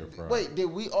This think? nigga, bro. Wait, did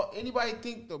we? Anybody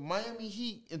think the Miami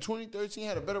Heat in 2013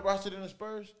 had a better roster than the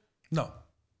Spurs? No.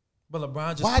 But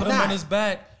LeBron just Why put him not? on his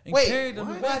back and Wait, carried him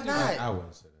to why victory. not? I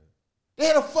wouldn't say that. They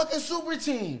had a fucking super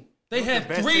team. They It was had the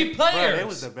best 3 team- Bro, players. they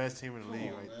was the best team in the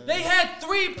league right there. They had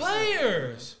 3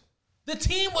 players. The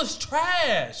team was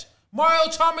trash. Mario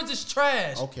Chalmers is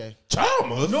trash. Okay.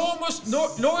 Chalmers.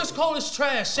 Norris Cole is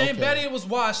trash. Shane Okay. Battier was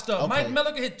washed up. Okay. Mike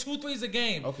Miller could hit 2 threes a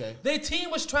game. Okay. Their team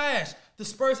was trash. The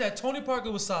Spurs had Tony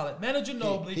Parker was solid. Manu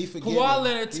Ginobili, He forgetting- Kawhi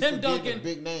Leonard, he Tim forgetting Duncan. a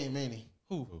big name, ain't he?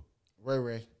 Who?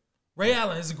 Ray. Ray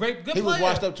Allen is a good He player. was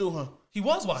washed up too, huh? He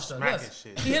was washed up. Smacking Yes.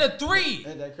 shit. He hit a 3.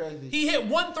 Ain't that crazy? He hit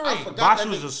 1 3. I forgot Bosh that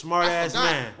was nigga- a smart I ass forgot-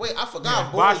 man. Wait, I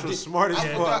forgot. Bosh Boris was Di- smart as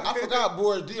fuck. I forgot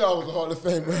Boris Diaw was a Hall of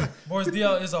Famer. Boris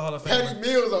Diaw is a Hall of Patty Famer.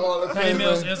 Mills a Hall of Famer. Patty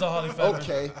Mills is a Hall of Famer.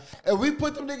 Okay. And we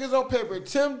put them niggas on paper.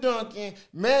 Tim Duncan,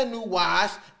 Manu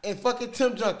Wash, and fucking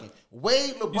Tim Duncan.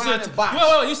 Wade, You LeBron, said, and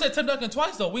Bosh. you said Tim Duncan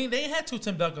twice, though. They ain't had 2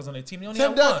 Tim Duncans on their team. They only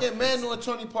Tim had 1. Duncan, Manu, and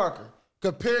Tony Parker.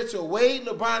 Compared to Wade,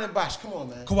 LeBron, and Bosh. Come on,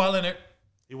 man. Kawhi Leonard.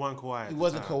 He won Kawhi. He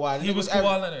wasn't Kawhi. The He nigga was aver-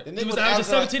 Kawhi Leonard. the He nigga was averaging average-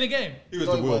 17 a game. He was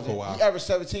No, the he Will wasn't. Kawhi. He averaged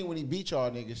 17 when he beat y'all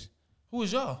niggas. Who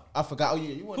was y'all? I forgot. Oh,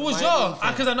 yeah. You Who was y'all?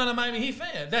 Because I'm not a Miami Heat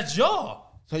fan. That's y'all.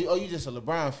 So you just a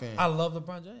LeBron fan. I love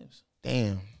LeBron James.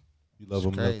 Damn. You love It's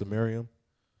him enough crazy. to marry him?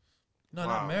 No,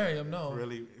 Wow. not marry him, no.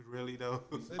 Really though.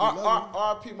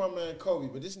 R.P. my man Kobe,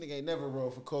 but this nigga ain't never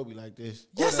rolled for Kobe like this.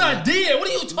 Yes, Or I that- did. What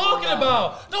are you talking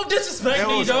about? Don't disrespect It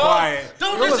me, was dog. quiet.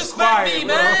 Don't It was disrespect quiet, me,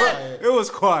 bro. man. It was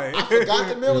quiet. I forgot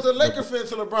the man was a Laker fan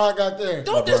till LeBron got there.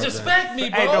 Don't LeBron disrespect me,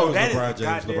 bro. Hey, no, It that was is LeBron the James,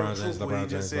 goddamn LeBron truth James, what he LeBron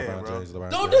just James, said, LeBron bro. James,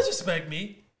 LeBron Don't James. disrespect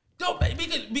me. Don't.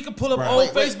 We could pull up Brian.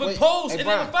 old Wait, Facebook posts and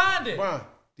Brian, then find it. Brian,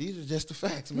 these are just the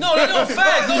facts, man. No, they're no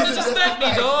facts. Don't disrespect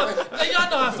me, dog. Hey, y'all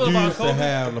know how I feel You about used to Kobe.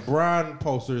 have LeBron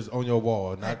posters on your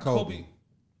wall, not Kobe.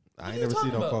 I ain't you never seen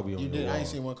talking no about? Kobe on You your did. wall. I ain't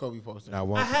seen one Kobe poster. Not I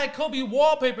one. had Kobe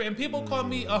wallpaper, and people call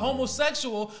me a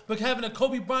homosexual for having a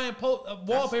Kobe Bryant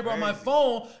wallpaper on my crazy.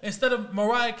 phone instead of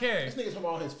Mariah Carey. This nigga's talking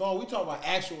about his phone. We talking about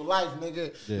actual life,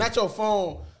 nigga. Yeah. Not your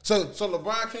phone. So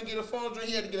LeBron couldn't get a phone drink.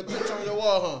 He had to get a picture on your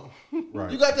wall, huh?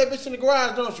 Right. You got that bitch in the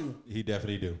garage, don't you? He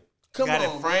definitely do. Come Got it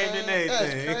on, framed man. and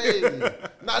everything. That's crazy.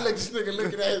 Not like this nigga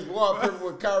looking at his wallpaper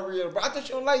with Kyrie. I thought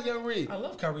you don't like Young Reed. I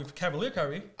love Kyrie, Cavalier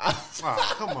Kyrie.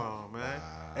 Oh, come on, man.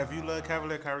 If you love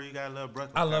Cavalier Kyrie, you gotta love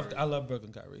Brooklyn. I love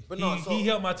Brooklyn Kyrie. But He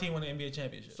helped my team win the NBA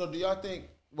championship. So do y'all think?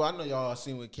 Well, I know y'all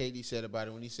seen what KD said about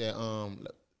it when he said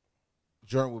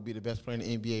Jordan would be the best player in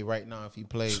the NBA right now if he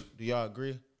played. Do y'all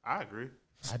agree? I agree.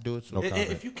 I do it too. No comment.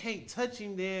 If you can't touch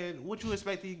him, then what you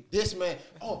expect? This man.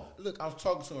 Oh, look, I was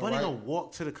talking to him. But he right? gonna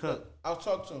walk to the cup. I was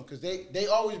talking to him because they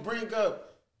always bring up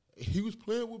he was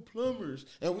playing with plumbers,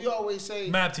 and we always say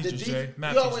Math teachers, Jay.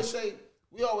 Math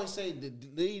we always say the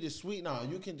lead is sweet. Now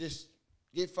you can just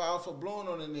get fouled for blowing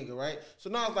on a nigga, right? So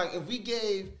now it's like if we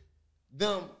gave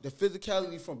them the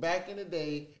physicality from back in the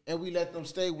day, and we let them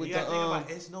stay with You the gotta think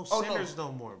about it's no centers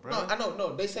no more, bro. No, I know.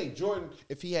 No, they say Jordan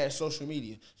if he had social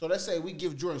media. So let's say we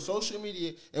give Jordan social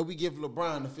media and we give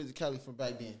LeBron the physicality from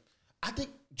back then. I think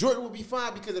Jordan would be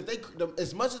fine because if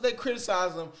as much as they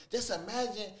criticize him, just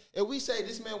imagine if we say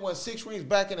this man won 6 rings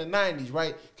back in the 90s,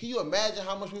 right? Can you imagine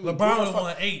how much we would LeBron glorify?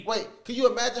 won 8. Wait, can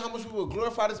you imagine how much we would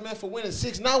glorify this man for winning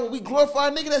 6? Now when we glorify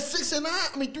a nigga that's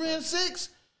 6-9, 3-6.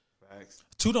 Facts.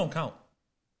 2 don't count.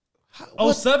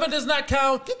 What? 07 does not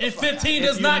count, and 15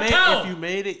 does not If count. you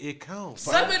made it, it counts.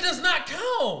 7 does not count.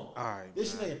 All right.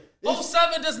 This man. nigga.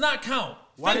 07 does not count.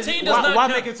 Why 15 does not why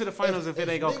count. make it to the finals if it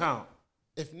ain't gonna count?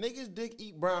 If niggas dick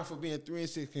eat Brown for being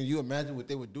 3-6, can you imagine what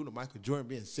they would do to Michael Jordan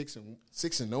being 6-0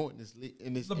 in this league?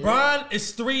 In this era? LeBron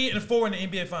is 3-4 in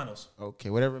the NBA Finals. Okay,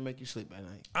 whatever make you sleep at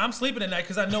night. I'm sleeping at night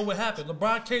because I know what happened.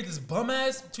 LeBron carried this bum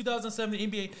ass 2007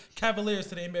 NBA Cavaliers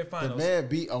to the NBA The Finals. man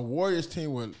beat a Warriors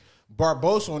team with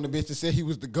Barbosa on the bitch and said he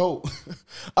was the GOAT.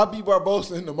 I beat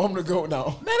Barbosa and I'm the GOAT now.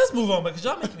 Man, let's move on because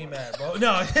y'all making me mad, bro.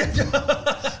 No, How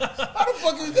the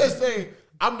fuck you just say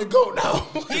I'm the GOAT now?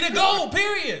 he the GOAT.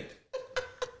 Period.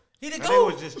 He the They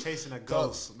GOAT. was just chasing a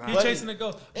ghost. He Nah. chasing the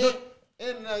ghost. And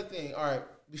another thing, all right,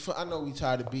 before I know we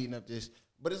tired of beating up this,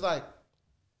 but it's like,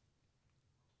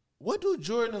 what do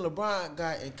Jordan and LeBron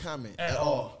got in common At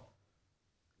all.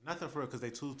 Nothing for it because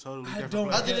they two totally I different. don't,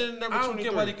 players. Other than number I don't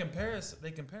get why 23.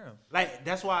 they compare him. Like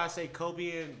that's why I say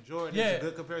Kobe and Jordan Yeah. is a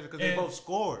good comparison because they And- both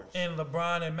scorers. And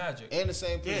LeBron and Magic. In the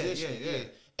same Yeah, position, yeah.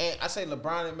 And I say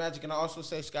LeBron and Magic, and I also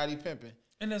say Scottie Pippen.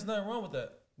 And there's nothing wrong with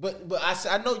that. But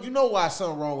I know you know why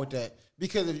something wrong with that.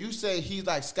 Because if you say he's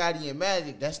like Scotty and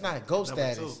Magic, that's not GOAT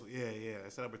Number status. 2. Yeah,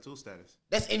 that's number 2 status.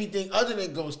 That's anything other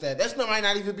than GOAT status. That's might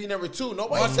not even be number 2.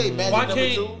 Nobody say Magic Why number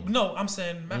 2. can't? No, I'm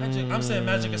saying Magic. I'm saying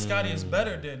Magic and Scotty is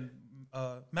better than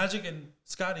Magic and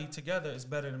Scotty together is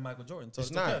better than Michael Jordan. So It's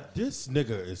it's not. okay. This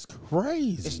nigga is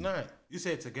crazy. It's not. You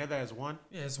said together as one.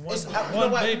 Yeah, it's one. It's, you one know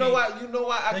why? baby. You know why? You know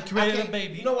why? They created I can't, a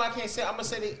baby. You know why I can't say? I'm gonna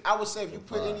say I would say if you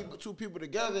put any 2 people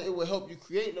together, it would help you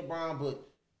create LeBron. But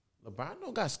LeBron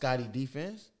don't got Scotty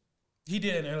defense. He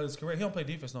did in early his career. He don't play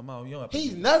defense no more. You don't have to.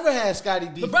 He's never had Scotty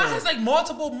defense. LeBron has like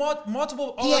multiple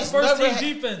He all has first never team had-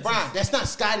 defense. Brian, that's not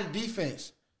Scotty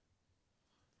defense.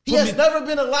 He Put has me- never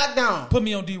been a lockdown. Put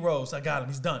me on D Rose. I got him.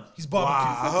 He's done. He's barbecue.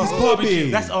 Wow. He's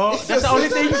barbecue. That's all. It's That's just- the only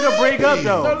thing you can bring up,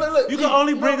 though. No, look, you can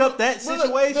only bring up that look,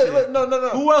 situation. look, no.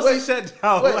 Who else Wait, he shut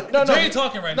down? Wait, like no, no. Jay ain't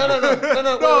talking right No, now. no.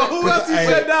 No, wait, who else he Hey,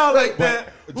 shut down like but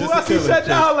that? Who just else to he kill shut it,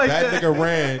 down like that that? nigga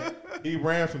ran. He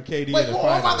ran from KD Wait, in the hold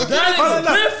on, I'm about finals. to- That Hold is on,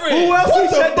 no. different. Who else What he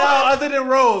the shut fuck? down other than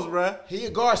Rose, bruh? He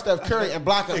guard Steph Curry and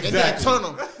block him and then Exactly. turn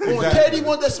him. But when Exactly. KD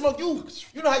want that smoke, you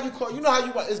know how you call. You know how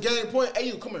you want. It's game point. Hey,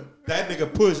 you come here. That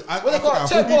nigga pushed. I What they call it? forgot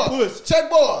Check who he ball. pushed. Check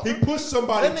ball. He pushed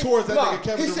somebody towards that nigga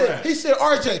Kevin Durant He said,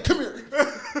 RJ, come here.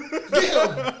 Get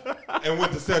him. and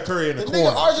went to Steph Curry in the The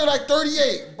corner. nigga RJ like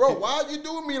 38. Bro, why are you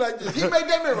doing me like this? He made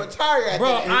that man retire at Bro,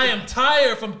 that. I am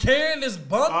tired from carrying this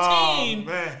bum Oh, team.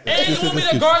 man. And you want me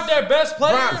to guard their best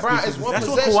player? Brian, it's one That's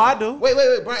what possession. Kawhi do.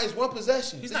 Wait, Brian, it's one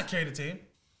possession. He's not carrying the team.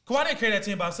 Kawhi didn't carry that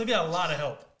team by himself. He had a lot of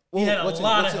help. He Who- had a what team?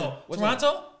 lot What of team? help. What team?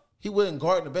 Toronto? He wasn't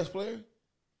guarding the best player.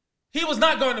 He was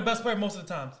not guarding the best player most of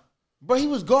the times. But he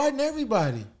was guarding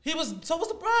everybody. He was so was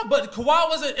LeBron, but Kawhi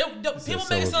wasn't. People so make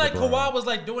it was sound like LeBron. Kawhi was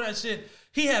like doing that shit.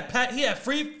 He had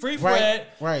free Fred,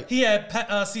 right. He had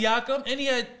Siakam, and he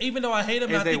had. Even though I hate him,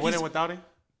 Is I they think winning he's, without him?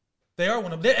 they are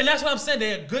winning, and that's what I'm saying.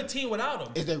 They're a good team without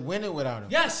him. Is they winning without him?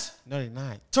 Yes, No, they're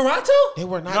not. Toronto. They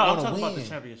were not No, I'm going to talking win. about the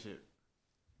championship.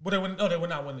 But they were no, they were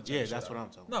not winning the Yeah, championship. that's what I'm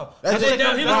talking No, about. That's they- what it he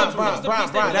comes was down the- to. he was the Brian,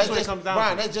 piece Brian, that- that's what it comes down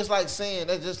Brian, to. that's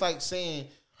just like saying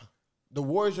the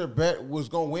Warriors are bet was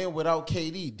going to win without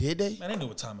KD. Did they? Man, they knew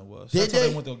what time it was. Did That's why they?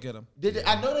 they went to go get him. Did they?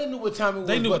 I know they knew what time it was.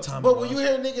 They knew but, what time But it when was. you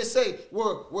hear niggas say,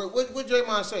 what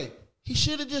Draymond say? He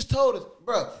should have just told us,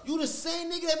 bro. You the same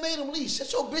nigga that made him leave.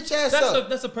 Shut your bitch ass up.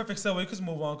 That's a perfect segue. We can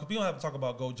move on because we don't have to talk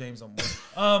about Gold James no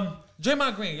more.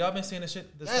 Draymond Green, y'all been seeing this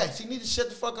shit? This Yes, he need to shut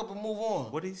the fuck up and move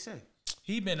on. What did he say?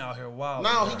 He been out here wild.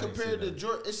 Now he bro. compared to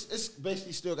Jordan. It's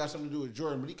basically still got something to do with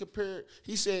Jordan, but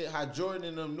he said how Jordan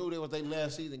and them knew they was their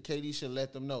last season. KD should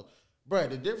let them know. Bruh,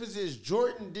 the difference is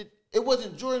it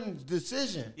wasn't Jordan's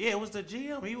decision. Yeah, it was the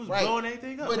GM. He was Right. blowing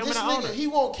everything up. But Him this and the owner. nigga, he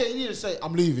want KD to say,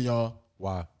 I'm leaving, y'all.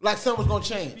 Why? Like something was gonna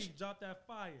change. He dropped that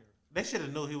fire. They should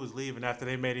have knew he was leaving after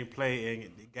they made him play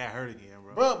and he got hurt again,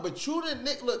 bro. Bruh, but you the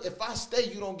Nick, look, if I stay,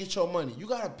 you don't get your money. You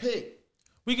gotta pick.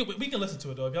 We can listen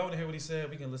to it though. If y'all want to hear what he said,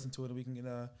 we can listen to it and we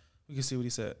can see what he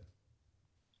said.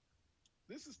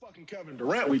 This is fucking Kevin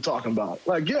Durant we talking about.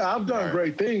 Like, yeah, I've done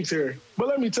great things here. But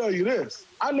let me tell you this.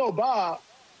 I know Bob,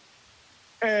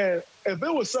 and if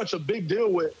it was such a big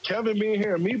deal with Kevin being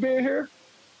here and me being here,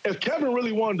 if Kevin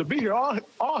really wanted to be here,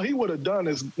 all he would have done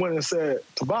is went and said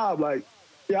to Bob, like,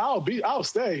 yeah, I'll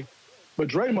stay, but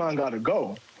Draymond got to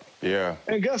go. Yeah.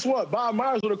 And guess what? Bob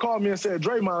Myers would have called me and said,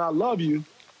 Draymond, I love you,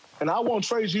 and I won't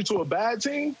trade you to a bad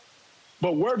team,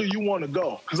 but where do you want to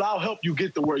go? Because I'll help you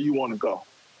get to where you want to go.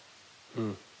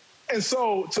 And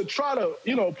so to try to,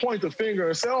 point the finger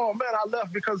and say, oh, man, I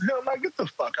left because of him, like, get the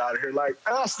fuck out of here. Like,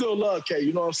 and I still love K,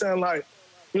 you know what I'm saying? Like,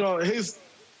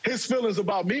 his feelings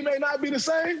about me may not be the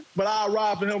same, but I'll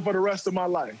ride for him for the rest of my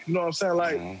life. You know what I'm saying?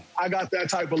 Like, I got that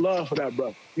type of love for that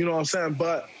brother. You know what I'm saying?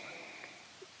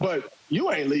 But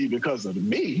you ain't leave because of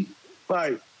me.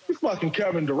 Like, you fucking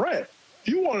Kevin Durant.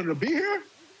 If you wanted to be here,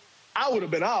 I would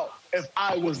have been out if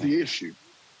I was the issue.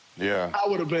 Yeah. I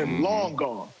would have been long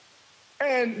gone.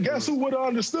 And guess who would have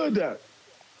understood that?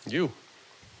 You.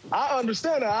 I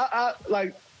understand that.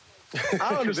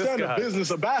 I understand the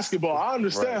business of basketball. I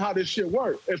understand how this shit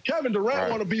works. If Kevin Durant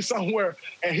want to be somewhere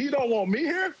and he don't want me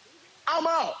here, I'm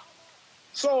out.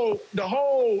 So the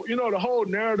whole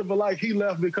narrative of like he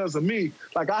left because of me,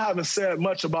 like I haven't said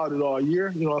much about it all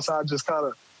year. You know what I'm saying? I just kind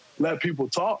of let people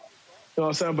talk. You know what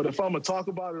I'm saying? But if I'm going to talk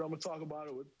about it, I'm going to talk about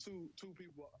it with two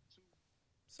people.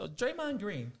 So Draymond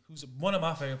Green, who's one of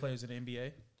my favorite players in the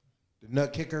NBA. The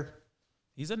nut kicker.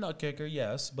 He's a nut kicker,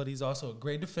 yes, but he's also a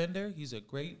great defender. He's a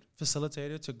great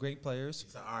facilitator to great players.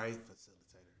 He's an all right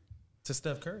facilitator. To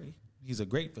Steph Curry, he's a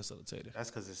great facilitator. That's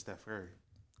because it's Steph Curry.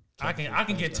 I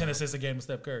can get 10 assists a game with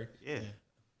Steph Curry. Yeah.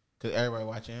 Because everybody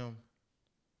watching him.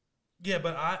 Yeah,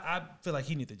 but I feel like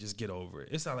he needs to just get over it.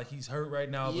 It's not like he's hurt right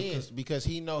now. Because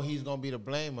he know he's going to be the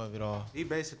blame of it all. He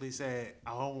basically said,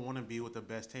 I don't want to be with the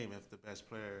best team if the best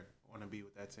player want to be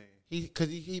with that team. Because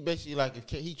he basically like, if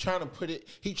he trying to put it,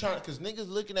 because niggas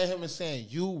looking at him and saying,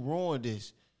 you ruined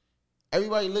this.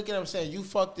 Everybody looking at him saying, you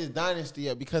fucked this dynasty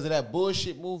up because of that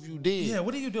bullshit move you did. Yeah,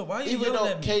 what are you doing? Why are you Even yelling though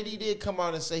at me? KD did come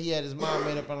out and say he had his mind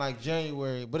made up in like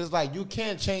January, but it's like, you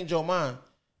can't change your mind.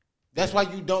 That's why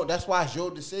you don't. That's why it's your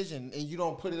decision, and you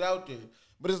don't put it out there.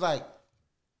 But it's like,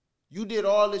 you did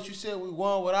all this. You said we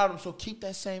won without him, so keep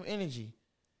that same energy.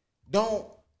 Don't.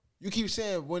 You keep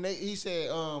saying he said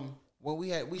when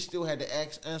we still had to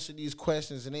answer these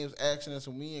questions, and they was asking us,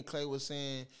 and me and Clay was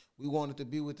saying we wanted to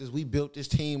be with this. We built this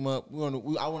team up. I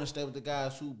want to stay with the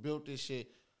guys who built this shit.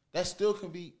 That still can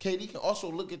be. KD can also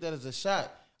look at that as a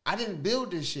shot. I didn't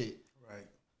build this shit. Right.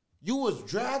 You was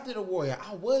drafted a Warrior.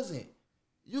 I wasn't.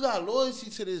 You got loyalty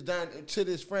to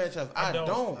this franchise. I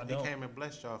don't. He came and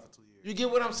blessed y'all for 2 years. You get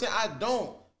what I'm saying? I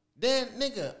don't. Then,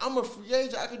 nigga, I'm a free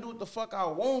agent. I can do what the fuck I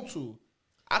want to.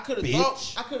 I could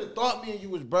have thought me and you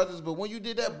was brothers, but when you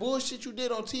did that bullshit you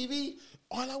did on TV,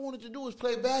 all I wanted to do was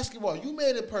play basketball. You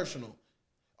made it personal.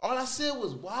 All I said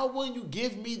was, why wouldn't you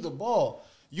give me the ball?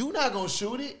 You not gonna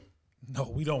shoot it.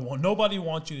 No, we don't want. Nobody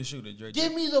wants you to shoot it, Drake.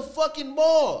 Give me the fucking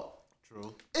ball.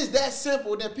 True. It's that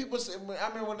simple that people say. I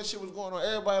remember when this shit was going on,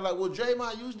 everybody like, well,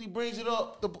 Draymond usually brings it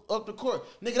up the court.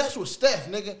 Nigga, that's what Steph,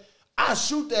 nigga. I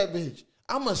shoot that bitch.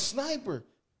 I'm a sniper.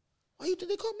 Why you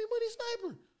think they call me money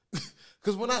sniper?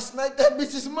 Because when I snipe that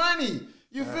bitch, it's money.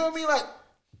 You feel me? Like,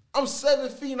 I'm 7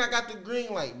 feet and I got the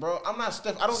green light, bro. I'm not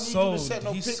Steph. I don't need you to set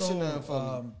no picks in there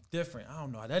for me. Different. I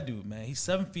don't know how that dude, man. He's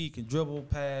 7 feet, can dribble,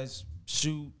 pass,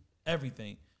 shoot,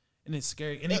 everything. And it's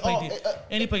scary. And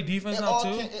he played defense now, too?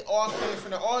 It all came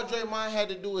from that. All Draymond had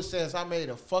to do is say, I made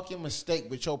a fucking mistake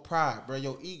with your pride, bro,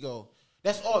 your ego.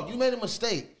 That's all. You made a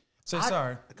mistake. Say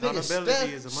sorry.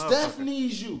 Accountability is a motherfucker. Steph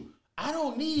needs you. I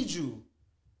don't need you.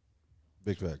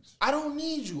 Big facts. I don't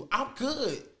need you. I'm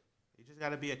good. He just got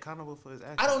to be accountable for his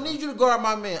actions. I don't need you to guard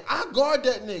my man. I guard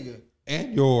that nigga.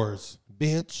 And yours,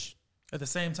 bench. At the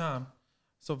same time,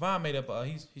 so Von made up,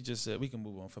 he just said we can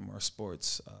move on from our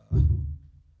sports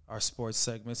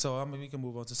segment. So, I mean, we can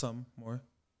move on to something more,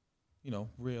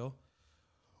 real.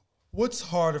 What's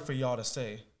harder for y'all to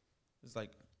say? It's like,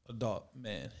 adult,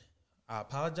 man, I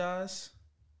apologize.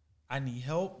 I need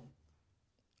help.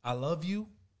 I love you.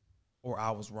 Or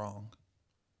I was wrong.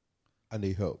 I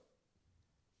need help.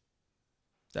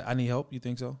 I need help. You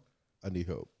think so? I need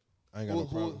help. I ain't got no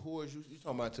problem. Who is you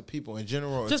talking about to people in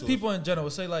general? Or Just to people in general.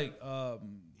 Say like,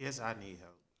 Yes, I need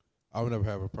help. I would never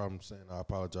have a problem saying I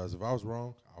apologize. If I was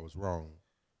wrong, I was wrong.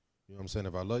 You know what I'm saying?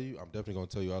 If I love you, I'm definitely going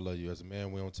to tell you I love you. As a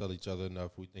man, we don't tell each other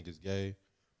enough. We think it's gay,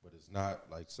 but it's not.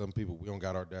 Like some people, we don't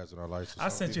got our dads in our lives. So I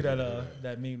some sent you people that do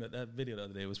that meme, that video the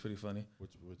other day. It was pretty funny.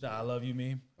 Which The I love you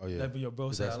meme. Oh, yeah. That your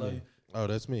bro said I That's love me. you. Oh,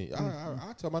 that's me.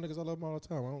 I tell my niggas I love them all the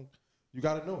time. You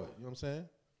got to know it. You know what I'm saying?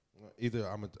 Either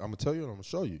I'm going to tell you or I'm going to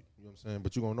show you. You know what I'm saying?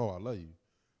 But you going to know I love you.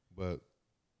 But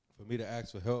for me to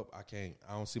ask for help, I can't.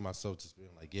 I don't see myself just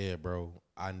being like, yeah, bro,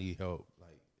 I need help.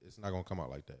 Like, it's not going to come out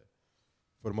like that.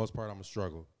 For the most part, I'm going to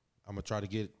struggle. I'm going to try to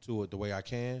get to it the way I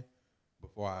can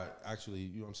before I actually,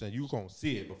 you know what I'm saying? You going to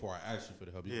see it before I ask you for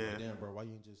the help. You're like, damn, bro, why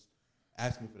you ain't just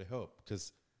ask me for the help?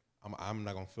 Because I'm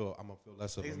not going to feel, I'm going to feel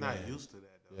less of He's a not man. used to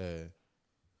that, though. Yeah.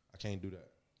 I can't do that.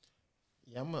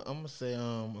 Yeah, I'm gonna say,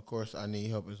 of course, I need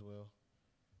help as well.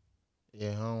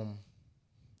 Yeah,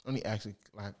 only actually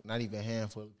like not even a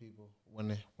handful of people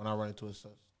when I run into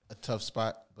a tough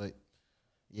spot, but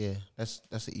yeah, that's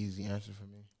an easy answer for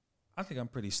me. I think I'm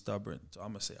pretty stubborn, so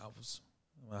I'm gonna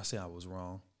say I was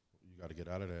wrong. You got to get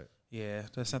out of that. Yeah,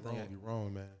 that's something. You're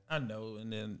wrong, man. I know,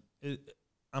 and then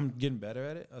I'm getting better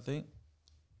at it, I think,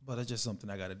 but it's just something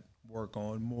I got to work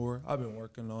on more. I've been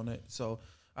working on it, so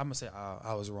I'm gonna say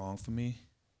I was wrong for me.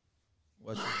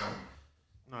 What you think?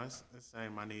 No, it's the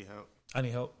same. I need help. I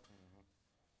need help.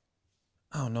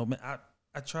 I don't know, man.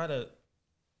 I try to,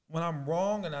 when I'm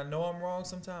wrong and I know I'm wrong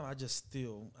sometimes, I just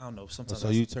still, I don't know, sometimes. So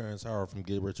you Terrence Howard from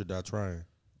Get Rich or Die Trying.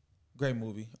 Great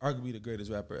movie. Arguably the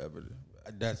greatest rapper ever.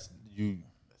 That's you.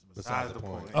 Besides the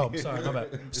point. Oh, I'm sorry, my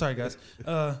bad. Sorry, guys.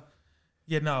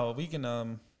 Yeah, no, we can,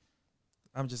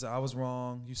 I was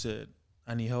wrong. You said,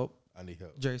 I need help. I need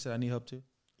help. Jerry said, I need help too.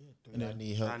 And I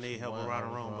need help. I need help with right or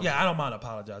wrong. Yeah, I don't mind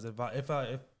apologizing. If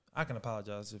I can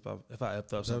apologize if I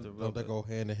effed up something. Don't that go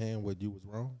hand in hand with you was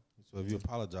wrong? So if you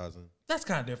apologizing, That's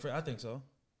kind of different. I think so.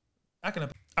 All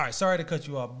right, sorry to cut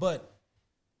you off, but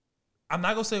I'm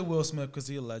not gonna say Will Smith because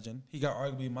he's a legend. He got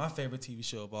arguably my favorite TV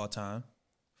show of all time,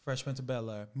 Fresh Prince of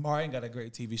Bel-Air. Martin got a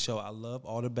great TV show. I love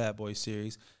all the Bad Boys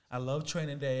series. I love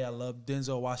Training Day. I love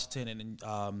Denzel Washington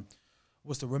and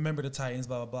what's the Remember the Titans,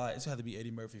 blah, blah, blah. It's had to be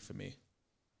Eddie Murphy for me.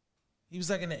 He was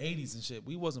like in the 80s and shit.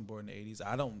 We wasn't born in the 80s.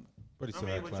 pretty I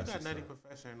mean, but you got Nutty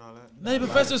Professor and all that. Nutty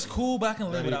Professor's cool, but I can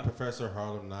live without. Professor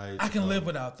Harlem Nights. I can live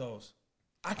without those.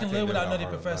 I can can't live live without without Nutty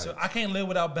Harlem Professor. Nights. I can't live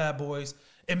without Bad Boys.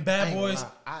 And I Bad ain't gonna Boys,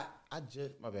 lie.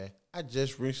 My bad. I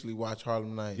just recently watched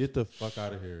Harlem Nights. Get the fuck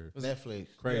out of here. Netflix.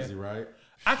 Crazy, right?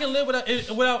 I can live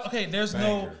without. Okay, there's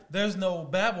Banger. no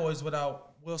Bad Boys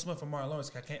without Will Smith and Martin Lawrence.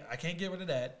 I can't get rid of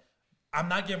that. I'm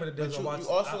not getting rid of But Denzel you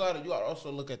Washington. also gotta also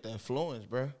look at the influence,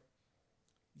 bro.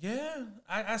 Yeah,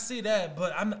 I see that,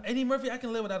 but Eddie Murphy. I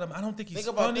can live without him. I don't think he's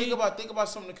funny. Think about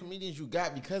some of the comedians you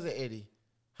got because of Eddie.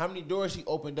 How many doors he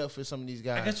opened up for some of these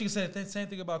guys? I guess you could say the same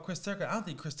thing about Chris Tucker. I don't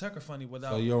think Chris Tucker funny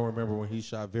without. So you don't remember when he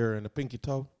shot Vera in the pinky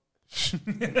toe? Shit,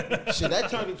 that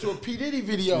turned into a P Diddy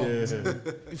video.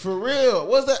 For real.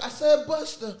 What's that? I said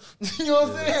Buster. You know what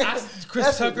I'm saying? Chris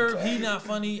That's Tucker, what he not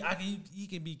funny. He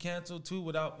can be canceled too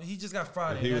without. He just got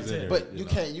Friday. He and was that's in it. there.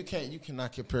 But you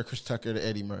cannot compare Chris Tucker to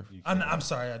Eddie Murphy. I'm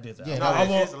sorry, I did that. Yeah, No, I it's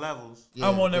won't. his levels. Yeah, I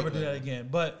won't never big do that level. again.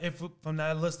 But if from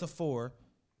that list of 4,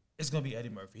 it's gonna be Eddie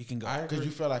Murphy. He can go. Because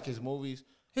you feel like his movies.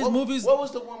 His movies- What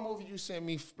was the one movie you sent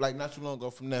me like not too long ago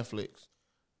from Netflix?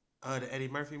 The Eddie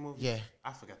Murphy movie? Yeah.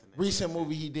 I forgot the name. Recent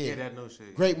movie he did. Yeah, that no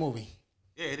shit. Great movie.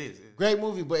 Yeah, it is. Great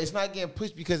movie, but it's not getting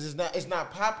pushed because it's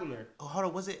not popular. Oh, hold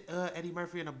on. Was it Eddie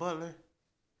Murphy and the Butler?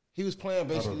 He was playing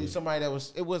basically somebody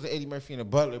that it wasn't Eddie Murphy and a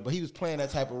butler, but he was playing that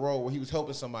type of role where he was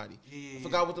helping somebody. Yeah. I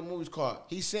forgot what the movie's called.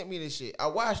 He sent me this shit. I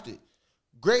watched it.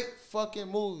 Great fucking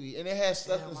movie, and it has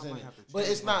substance I in might it, have to but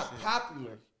check it's my not shit.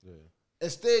 popular. Yeah.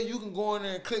 Instead, you can go in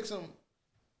there and click some.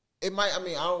 It might. I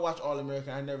mean, I don't watch All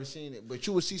American. I never seen it, but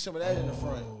you would see some of that in the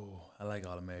front. Oh, I like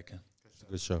All American. It's a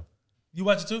good show. You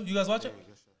watch it too? You guys watch it?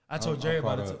 I told Jerry I'm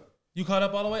about it caught too. up. You caught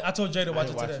up all the way? I told Jerry to watch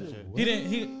it didn't watch today. it. He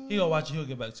didn't. He gonna watch it. He'll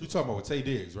get back to You you. talking about with Tay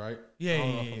Diggs, right? Yeah, I don't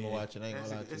know yeah, if I'm yeah. gonna watch it. I ain't gonna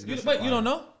lie to It's you. good. Wait, you don't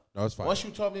know? No, it's fine. Once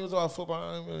you told me it was about football,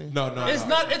 I didn't really. No. It's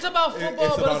not. It's about football,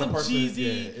 It's but about it's a some person. cheesy.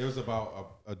 Yeah, it was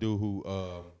about a dude who,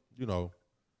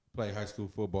 played high school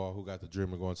football, who got the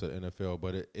dream of going to the NFL.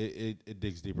 But it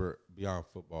digs deeper beyond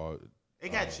football.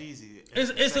 It got cheesy.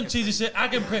 It's some cheesy shit.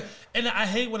 And I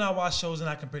hate when I watch shows and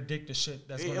I can predict the shit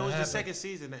that's It gonna was happen. the second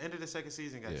season. The end of the second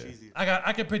season got cheesy.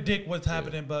 I can predict what's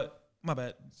happening, but my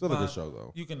bad. Still a Fine. good show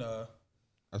though. You can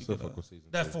I still fuck with season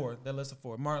that 2. 4, that list of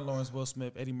 4: Martin Lawrence, Will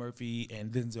Smith, Eddie Murphy,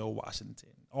 and Denzel Washington.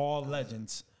 All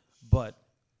legends, but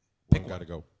One gotta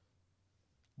go.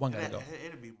 one gotta go.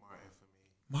 It'll be Martin for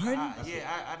me. Martin? I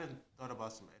didn't thought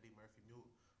about some Eddie Murphy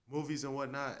movies and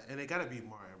whatnot, and it gotta be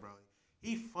Martin, bro.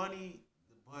 He funny,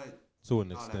 but To an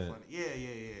not that extent. funny.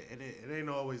 Yeah. And it ain't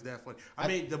always that funny. I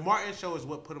mean, the Martin show is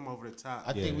what put him over the top.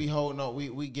 I think we holding on.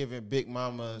 We giving Big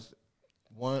Mamas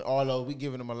although we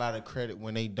giving them a lot of credit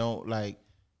when they don't like.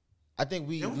 I think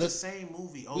we It was look. the same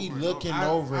movie over We and looking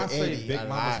over. I over say Eddie Big a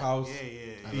Mama's lot. house.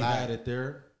 Yeah. He had it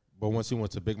there, but once he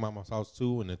went to Big Mama's house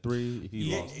 2 and the 3,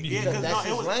 he lost. Yeah, Because because that's it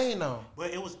his was. lane though.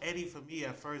 But it was Eddie for me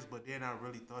at first, but then I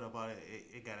really thought about it.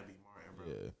 It gotta be Martin, bro.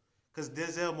 Yeah. Because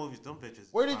Denzel movies, them bitches. is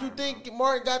Where did fire, you think bro.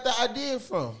 Martin got the idea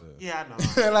from? Yeah,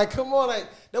 I know. Like, come on, like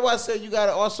that's why I said you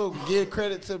gotta also give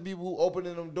credit to people who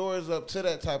opening them doors up to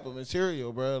that type of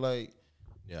material, bro. Like,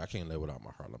 Yeah, I can't live without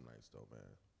my Harlem Nights though, man.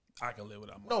 I can live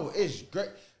without no, it's great,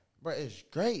 bro. It's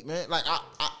great, man. Like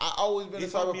I always been He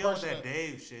the type fucked of me up with person. that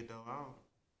Dave shit though. I don't.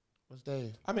 What's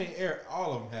Dave? I mean,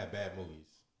 all of them had bad movies.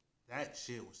 That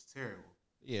shit was terrible.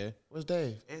 Yeah, What's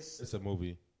Dave? it's a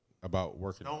movie about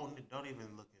working. Don't even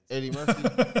look into Eddie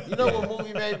Murphy. You know what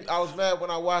movie made me? I was mad when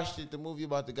I watched it. The movie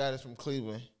about the guy that's from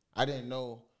Cleveland. I didn't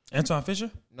know. Antoine Fisher?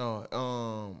 No,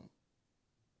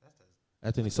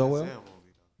 Anthony Sowell. Denzel movie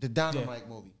though. the Dynamite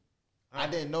movie. I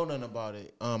didn't know nothing about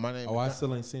it. My name. Oh, I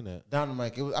still ain't seen that.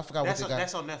 Dynamite. It was, I forgot That's what the guy.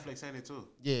 that's on Netflix, ain't it too?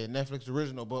 Yeah, Netflix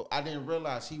original. But I didn't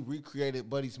realize he recreated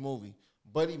Buddy's movie.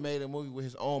 Buddy made a movie with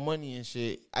his own money and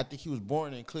shit. I think he was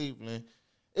born in Cleveland.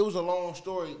 It was a long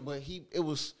story, but it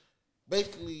was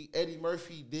basically Eddie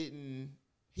Murphy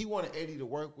he wanted Eddie to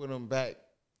work with him back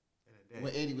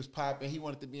when Eddie was popping. He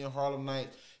wanted to be in Harlem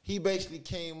Nights. He basically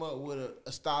came up with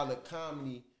a style of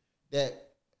comedy that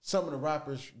some of the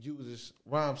rappers use as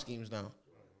rhyme schemes now.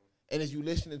 And as you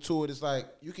listening to it, it's like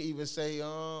you can even say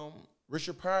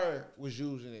Richard Pryor was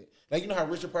using it. Like, you know how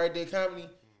Richard Pryor did comedy?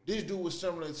 This dude was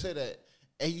similar to that.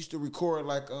 And he used to record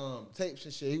like tapes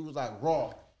and shit. He was like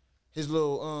raw. His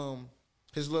little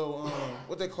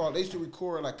what they call it? They used to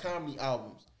record like comedy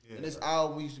albums. Yeah. And this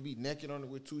album used to be naked on it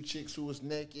with two chicks who was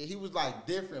naked. He was like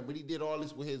different, but he did all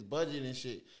this with his budget and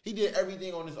shit. He did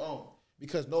everything on his own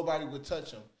because nobody would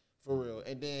touch him for real.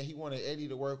 And then he wanted Eddie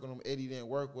to work with him. Eddie didn't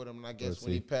work with him. And I guess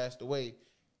when he passed away,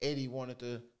 Eddie wanted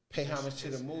to pay homage to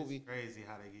the movie. It's crazy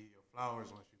how they give you your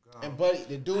flowers once you go. And Buddy,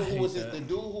 the dude who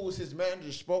was his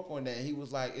manager spoke on that. And he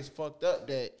was like, it's fucked up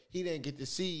that he didn't get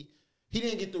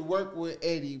to work with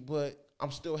Eddie, but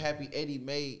I'm still happy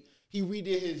he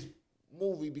redid his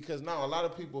movie because now a lot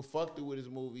of people fucked it with his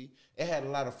movie. It had a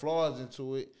lot of flaws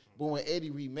into it. But when Eddie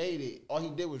remade it, all he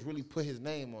did was really put his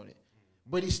name on it.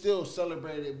 But he still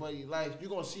celebrated Buddy's life. You're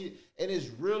going to see it. And it's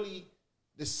really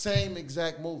the same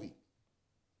exact movie.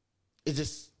 It's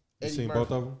just You Eddie seen Murphy.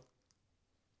 both of them?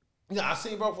 Yeah, I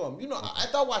seen both of them. You know,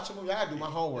 after I watch a movie, I gotta do my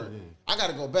homework. I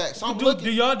gotta go back. So I'm Do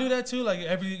looking. y'all do that too? Like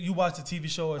you watch a TV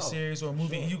show or a series or a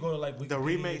movie and you go to like The Wikipedia?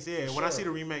 remakes, yeah. When I see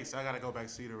the remakes, I gotta go back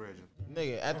and see the original.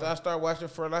 Nigga, after I start watching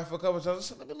For Life a couple times, I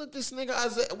said, let me look this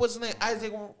nigga, what's his name?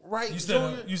 Isaac Wright You Jr.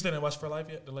 still didn't watch For Life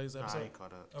yet? The latest Nah, I episode? ain't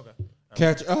caught up. Okay.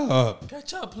 Catch up.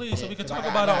 Catch up, please, so we can I talk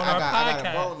got- about it on I our got a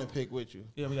podcast. bone to pick with you.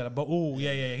 Yeah, we got a ooh,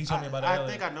 yeah. He told me about it I earlier.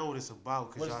 think I know what it's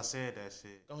about because y'all said that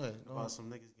shit. Go ahead. About some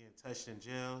niggas getting touched in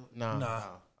jail. Nah. Nah.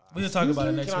 We'll talk about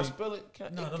it next Can I week. spill it?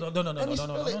 No. Let me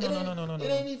spill it.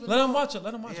 It ain't even. Let him watch it.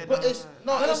 Let him watch Yeah, it. But it's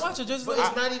no. Let him It's, watch it. Just but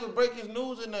it's not even breaking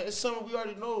news in there. It's something we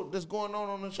already know that's going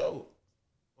on the show.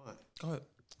 What? Go ahead.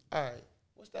 All right.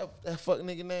 What's that fuck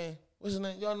nigga name? What's his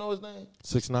name? Y'all know his name?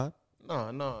 6ix9ine.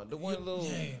 No. The one little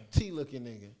T looking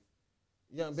nigga.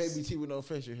 Young baby T with no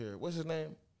facial hair. What's his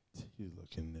name? You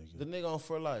looking The nigga. nigga on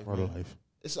For Life. For man. life.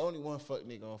 It's only one fuck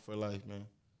nigga on For Life, man.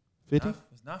 50?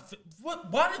 It's not.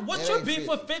 What's It your ain't beef 50.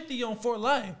 with 50 on For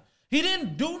Life? He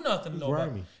didn't do nothing. He's Nobody.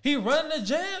 grimy. He running to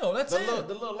jail. That's The it.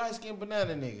 little light skinned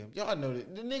banana nigga. Y'all know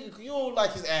that. The nigga, you don't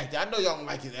like his acting. I know y'all don't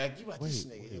like his acting. You like this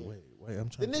nigga. Wait. I'm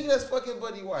The trying. nigga that's fucking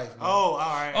Buddy wife, man. Oh, all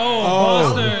right. Oh,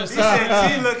 He Busters.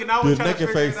 said T looking. I was The trying to naked figure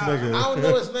it face out. nigga. I don't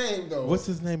know his name, though. What's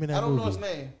his name in that I don't movie? know his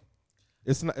name.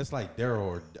 It's not. It's like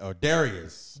Daryl or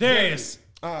Darius. Darius.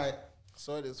 All right.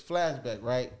 So it is flashback,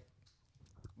 right?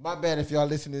 My bad if y'all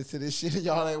listening to this shit and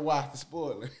y'all ain't watched the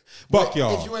spoiler. Fuck But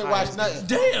y'all. If you ain't watched nothing.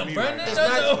 Damn, Brandon. It's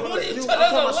That's not what are you I'm talking talking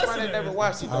about? about somebody that never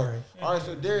watched it, though. All right. All right,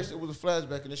 so Darius, it was a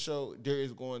flashback in the show.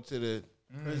 Darius going to the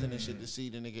prison and shit to see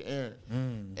the nigga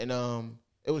Aaron. And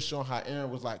it was showing how Aaron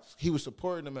was like, he was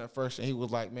supporting him at first, and he was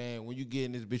like, man, when you get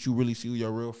in this bitch, you really see who your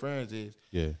real friends is.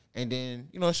 Yeah. And then,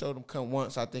 it showed him come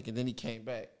once, I think, and then he came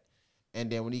back.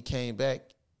 And then when he came back,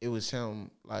 it was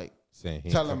him, like, Saying he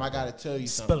tell ain't him, I coming got to tell you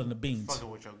something. Spilling the beans. Fucking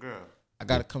with your girl. I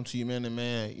got to come to you man to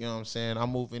man. You know what I'm saying? I'm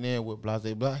moving in with blase.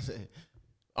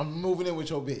 I'm moving in with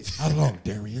your bitch. How long,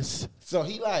 Darius? So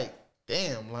he like,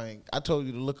 damn, like I told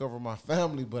you to look over my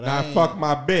family, but I Nah, ain't fuck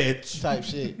my bitch. type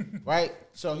shit, right?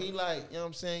 So he like, you know what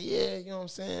I'm saying? Yeah, you know what I'm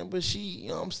saying? But she, you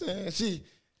know what I'm saying?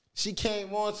 She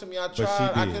came on to me. I she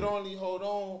tried. I did. could only hold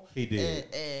on. He did.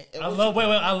 And I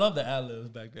love the ad-libs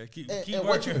back there. Keep and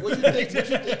working. what you think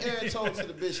Aaron told to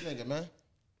the bitch nigga, man?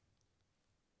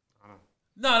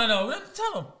 No.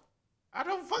 Tell him. I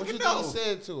don't What fucking you know. think he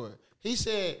said to her? He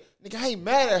said, nigga, I ain't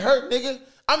mad at her, nigga.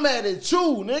 I'm mad at you,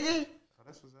 nigga. Oh,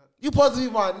 that's what's up. You supposed to be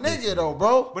my nigga, though,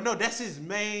 bro. But no, that's his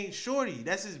main shorty.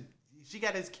 She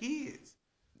got his kids.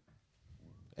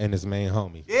 And his main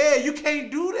homie. Yeah, you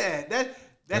can't do that. That's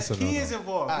That's a kids no-no.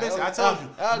 involved. All right, Listen, I told you,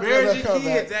 I'll give marriage it a and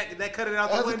comeback. kids, that cut it out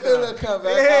That's the a window. good little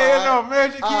comeback. Yeah, All no,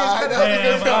 marriage and kids cut it out the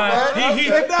Damn, window. all right.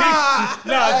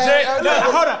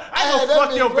 Hold on. I Hey, don't that fuck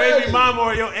be your baby ready. mama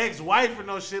or your ex-wife or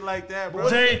no shit like that, bro.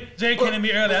 Jay came to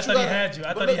me earlier. I thought he had you.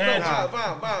 I thought he had you.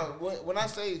 Fine. When I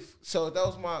say, so that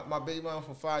was my baby mama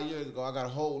from 5 years ago. I got a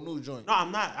whole new joint. No, I'm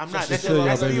not. she's That's still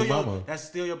your baby your mama. That's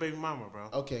still your baby mama, bro.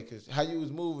 Okay, because how you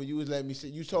was moving, you was letting me see.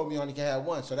 You told me you only can have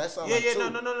one, so that sounds Yeah, like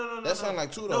two. no. That sound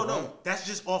like two, though, No, right? that's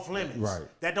just off limits. Right.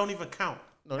 That don't even count.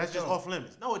 No, that's that just count. off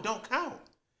limits. No, it don't count.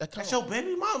 That That's count. your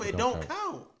baby mama. It don't don't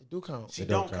count. It do count. She It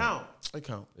don't don't count. count. It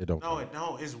count. It don't No, count. it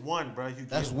don't. It's one, bro. You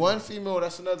That's get one female.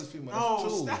 That's another female. No,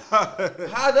 That's two. stop.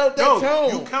 How don't that No,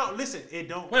 count? you count. Listen, it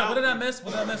don't Wait, count. what did I miss?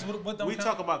 What don't We count?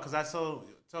 talk about because I told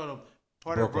him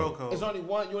part of Bro bro code. It's only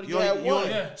one. You only You can have only- you one.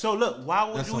 only- Yeah. So look, why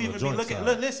would That's you on the even be joint looking? side.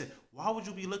 Look, listen, why would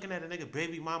you be looking at a nigga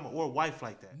baby mama or wife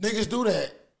like that? Niggas do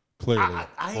that. Clearly.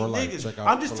 I Or ain't like, niggas. check out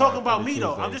I'm just for talking like about every me though.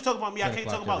 Tuesday, I'm just talking about me. I 10 can't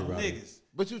talk o'clock, about everybody. niggas.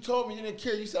 But you told me you didn't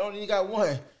care. You said only you got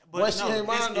one. But Once no, she ain't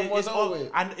mine, no one's it's over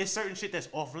off, it. it's certain shit that's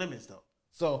off limits though.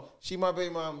 So she my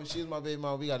baby mama. She's my baby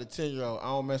mama. We got a 10-year-old. I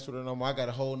don't mess with her no more. I got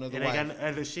a whole nother It wife.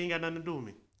 ain't got, she ain't got nothing to do with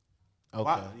me. Okay.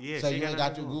 Why- yeah, so she you ain't ain't got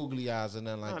got your nothing to do googly eyes or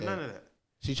nothing like No, that. none of that.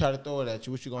 She tried to throw it at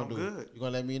you. What you gonna I'm do? good. You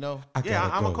gonna let me know? I Yeah,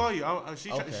 gotta I'm gonna go. call you.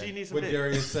 She Okay. needs some What dick.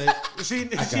 Darius say? She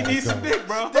gotta needs some go. dick,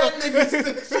 bro. That nigga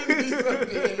said she needs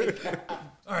something.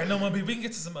 All right, no more beef. We can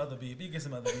get to some other beef.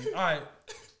 All right,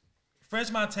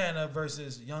 French Montana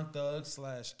versus Young Thug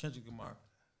 / Kendrick Lamar.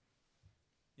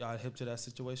 Y'all hip to that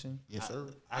situation? Yes, sir.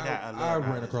 I got. I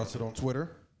ran across it on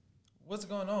Twitter. What's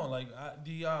going on? Like,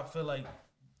 do y'all feel like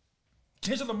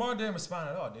Kendrick Lamar didn't respond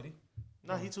at all? Did he?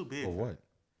 No, he too big. For what?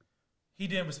 He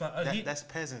didn't respond. That's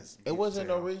peasants. It wasn't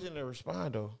no reason to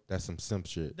respond though. That's some simp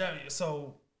shit.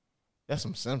 So That's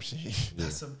some simp shit.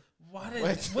 that's some. Why did?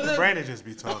 What? What Brandon just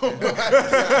be talking. does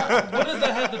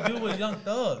that have to do with Young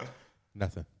Thug?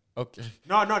 Nothing. Okay.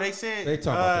 No, they said They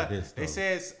talk about that hits, They though.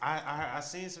 said I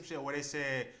seen some shit where they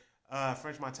said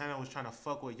French Montana was trying to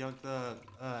fuck with Young Thug.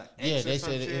 Yeah, ex or they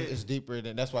some said shit. it's deeper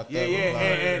than that's why. Yeah, Thug yeah, was like-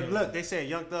 and look, they said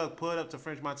Young Thug pulled up to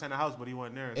French Montana house, but he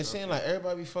wasn't there. It seemed like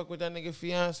everybody be fuck with that nigga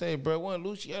fiance, bro. Wasn't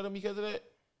Lucci at him because of that?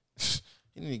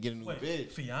 He need to get a new Wait,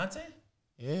 bitch. fiance?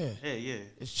 Yeah, yeah.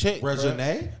 it's chick. bruh.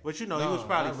 Regine? But you know, No, he was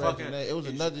probably not fucking. Regine. It was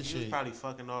another He was shit. probably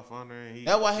fucking off on her. And he,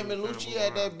 That's why he him and was trying to Lucci move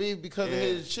had that around. beef because of Yeah.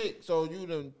 his chick. So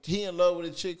he in love with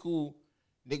a chick who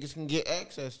niggas can get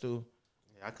access to.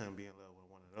 Yeah, I couldn't be in love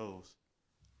with one of those.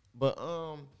 But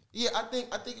yeah, I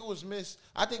think it was missed.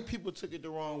 I think people took it the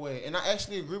wrong way, and I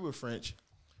actually agree with French.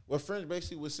 What French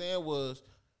basically was saying was,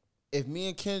 if me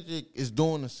and Kendrick is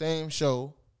doing the same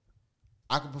show,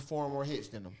 I could perform more hits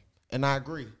than him, and I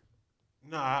agree.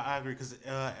 No, I agree because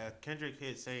Kendrick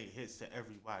hits to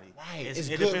everybody. Right, It it's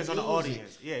good depends on the music.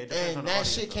 audience. Yeah, it depends on And the that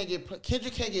audience. shit can't get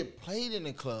Kendrick can't get played in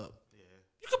the club.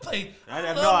 You can play. I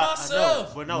I love myself.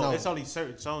 know, but no, No. it's only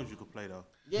certain songs you can play though.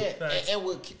 Yeah, Facts. and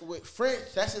with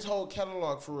French, that's his whole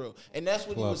catalog for real, and that's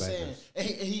what Club he was saying. bangers.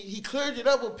 And he cleared it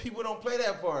up, but people don't play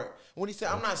that part. When he said,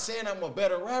 "I'm not saying I'm a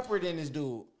better rapper than this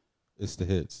dude," It's the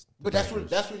hits. but that's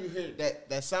where you hear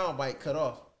that sound bite cut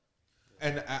off.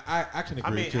 And I can I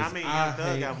agree. mean, 'cause Young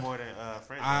Thug hate- got more than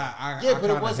French. I Yeah, but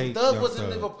kinda it wasn't hate Thug. Young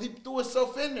Wasn't Thug. nigga? He threw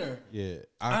himself in there Yeah,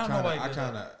 I don't know why he did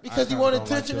kind that. of because he wanted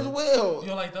attention as well. You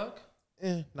don't like Thug?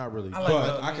 Not really, I like but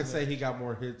Thug. I can say he got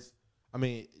more hits. I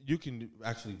mean, you can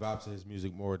actually vibe to his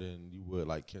music more than you would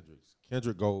like Kendrick's.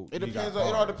 Kendrick go. It he got depends. It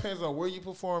all bars. depends on where you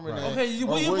performing. Right. At, Okay, you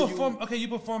or where perform. Okay, you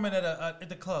performing at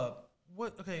the club.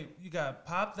 What? Okay, you got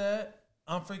Pop That,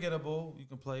 Unforgettable. You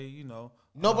can play.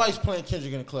 Nobody's playing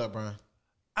Kendrick in the club, Brian.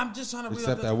 I'm just trying to read.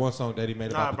 Except that one song that he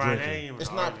made Nah, about the Brian, that drinking. ain't even It's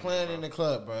not argument, playing bro. in the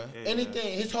club, bro. Yeah.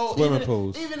 Anything, his whole Swimming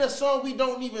pools. even a song we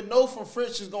don't even know from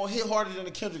French is gonna hit harder than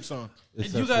a Kendrick song.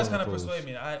 Except You guys Swimming kind of Pools. persuade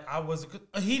me. I was.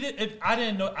 He did. If I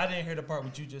didn't know. I didn't hear the part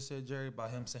what you just said, Jerry,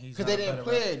 about him saying he's Because not they a didn't better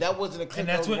play rapper. it. That wasn't a clip And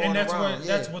that's that was what. And going that's around. what.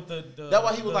 Yeah. That's what the. That's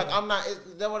why he was like, I'm not.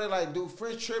 That's why they like, dude,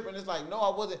 French trip, and it's like, no,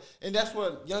 I wasn't. And that's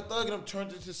what Young Thug and them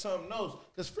turned into something else.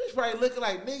 Because French probably looking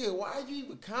like, nigga, why are you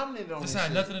even commenting on This this had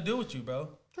shit? nothing to do with you, bro.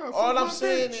 All I'm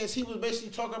saying is he was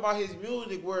basically talking about his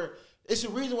music where it's the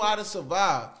reason why I done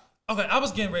survived. Okay, I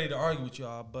was getting ready to argue with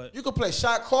y'all, but You can play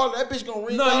shot caller. That bitch gonna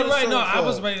ring no, down you're the right. No, circle I club.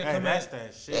 was ready to Hey, come that's in.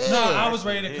 that shit. Yeah. No, I That was shit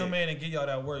ready to is. come in and give y'all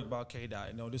that work about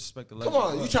K-Dot. No disrespect to Come Legend.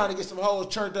 on, you trying to get some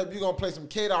hoes turned up? You gonna play some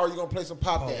K-Dot or you gonna play some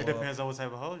Pop It That? depends on what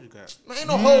type of hoes you got. Man, ain't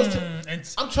no hoes. And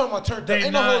I'm talking about turned up. They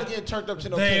Ain't no not- hoes getting turned up to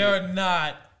no they Kendrick. are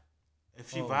not. If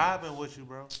she vibing with you,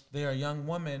 bro. They are young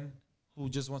women who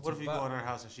just want What to if you go in her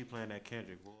house and she playing that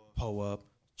Kendrick? Boy? pull up,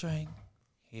 drink.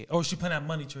 Yeah. Oh, she playing that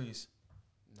Money Trees.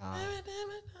 Nah.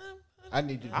 I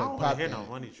need you to I play don't Pop want to hear That. no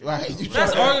money tree. Right, you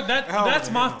That's trying to- that's Hell, that's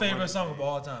man, my no favorite money song tree. of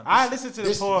all time. I listen to the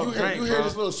This, poor you drink, hear bro.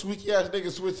 this little squeaky ass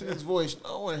nigga switching his voice. I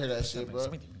don't want to hear that shit, bro.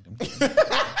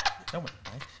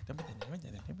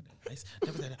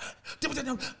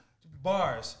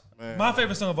 Bars. Man. My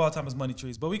favorite song of all time is Money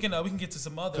Trees, but we can get to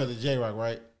some Because other. of J-Rock,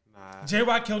 right? Nah.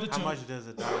 J-Rock killed it How too. much does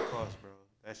 $1 cost, bro?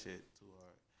 That shit too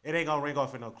hard. It ain't gonna ring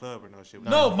off in no club or no shit.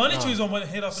 No, Money Trees don't want to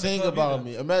hit off in the Sing club about either.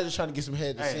 me. Imagine trying to get some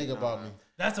head to Hey, sing nah. about me.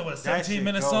 That's a what, That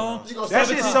 17-minute shit song? go, You though. gonna That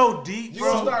stop shit's it. so deep, You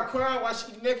bro. gonna start crying while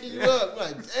she necking you up.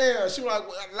 Like, damn. She like,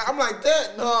 I'm like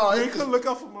that. No, You it's could look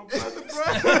out for my brother, bro.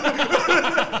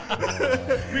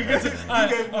 We get to- all right,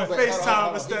 gave me all right. a FaceTime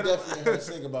He instead of. definitely heard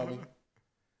sing about me.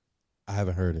 I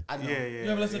haven't heard it. I know. Yeah. You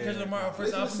ever listen to Kendrick Lamar first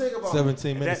Listen to album? sing about me.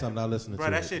 17 minutes. That- I'm not listening Bro,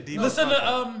 to that it. shit deep. Listen as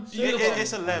fuck, to though.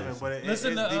 It's 11, but listen it's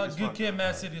deep to as Good fuck, Kid, though.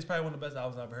 Mad City is probably one of the best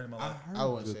albums I've ever heard in my life. I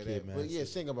wouldn't Good say Kid, that. man. But yeah,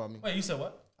 sing about me. Wait, you said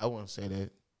what? I wouldn't say that.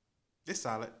 It's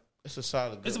solid. It's a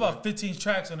solid. It's good about one. 15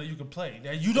 tracks on it you can play.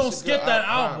 Now, you don't It's a skip good that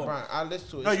album. album. Brian, I listen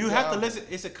to it. No, It's a you good have to album. listen.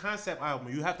 It's a concept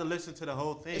album. You have to listen to the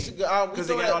whole thing. It's a good album. We 'Cause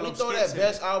throw they got all that, we them throw skits that in it.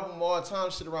 best album of all time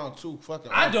shit around too.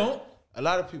 Fucking. I often. don't. A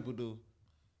lot of people do.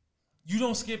 You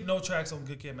don't skip no tracks on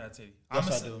Good Kid, Mad City. Yes,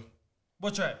 I'ma I say- do.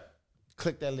 What track?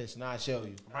 Click that list and I'll show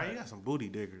you. Bro, you got some booty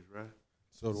diggers, bro.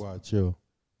 So do I. Chill.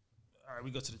 All right,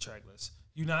 we go to the track list.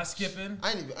 You not skipping?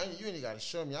 You ain't got to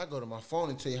show me. I go to my phone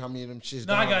and tell you how many of them shits.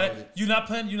 No, I got downloaded. it. You not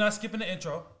playing. You not skipping the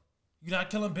intro. You not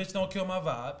killing Bitch Don't Kill My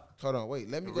Vibe. Hold on, wait.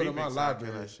 Let me The go to my remix, I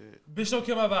library. feel that shit. Bitch Don't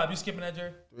Kill My Vibe. You skipping that,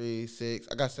 Jerry? 3, 6.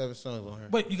 I got 7 songs on here.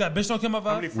 Wait, you got Bitch Don't Kill My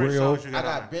How many Vibe? French Real. songs you I got?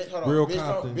 got on? bitch. Hold on. Real Bitch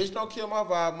Compton. don't kill my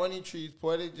vibe. Money trees,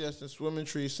 poetic justice, swimming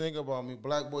trees, sing about me,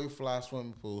 black boy fly,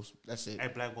 swimming pools. That's it. Hey,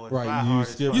 Black Boy. Right, Fly you hard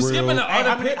as skip fuck. You Real. skipping the Hey, art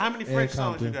how of many, peer? how many French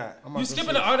songs you Compton. got? I'm You out skipping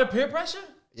some the shit. art of peer pressure?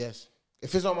 Yes.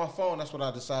 If it's on my phone, that's what I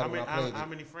decided How when many, I played how it.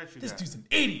 many French you This got? dude's an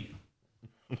idiot.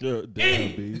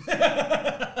 Damn, B.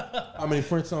 How many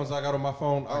French songs I got on my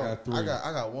phone? I got 3. I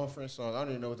got one French song. I don't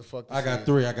even know what the fuck this I got is.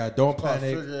 3. I got Don't It's called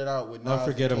Panic. Figure It Out with Nas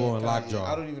Unforgettable and and Kanye.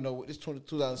 Lockjaw. I don't even know what this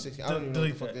 2016. I don't even know what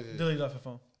Delete the fuck that. this is. Delete off your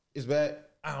phone. It's bad.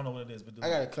 I don't know what it is, but delete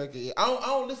I gotta click it. I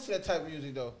don't listen to that type of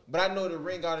music though. But I know the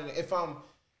ring out in it.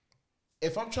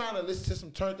 If I'm trying to listen to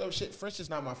some turned up shit, French is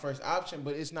not my first option,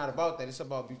 but it's not about that. It's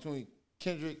about between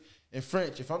Kendrick and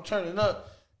French. If I'm turning up,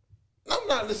 I'm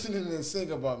not listening to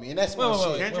sing about me, and that's my Wait, shit.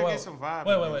 wait, Kendrick wait, get some vibe.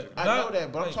 wait. I know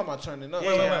that, but I'm Wait. talking about turning up. Yeah,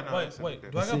 Wait, yeah, I wait, know. wait, That's wait. okay.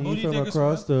 Do I got See booty from diggers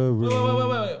across for the real?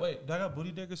 room. Wait. Do I got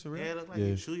booty diggers for real? Yeah, it look like Yeah.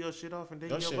 you shoot your shit off and dig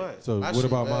Your in your shit. butt. So My what shit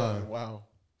about bad. mine? Wow,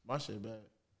 my shit bad.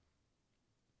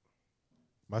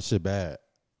 My shit bad.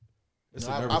 It's You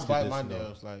know, a I nervous bite my condition, though.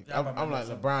 nails like Yeah, I bite my I'm like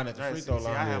nails. LeBron at the Right, free see, throw I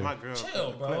line. had my girl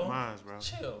Chill, bro. clip mines, bro.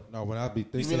 Chill. No, when I be You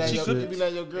thinking be letting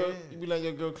shit, your girl, Yeah. you be letting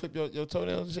your girl clip your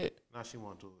toenails and shit. Nah, she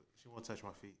won't do it. She won't touch my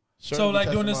feet. Shorty So, be like,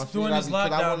 touching during this- my feet. during I this be-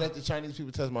 'cause I lockdown- won't let the Chinese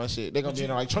people touch my shit. They gonna be in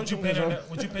there like, Would you paint your nails?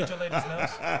 Would you paint your ladies'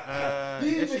 nails?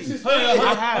 If she- Hold on,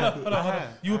 I have. hold on. I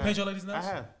have. You would I paint have. your ladies' I nails?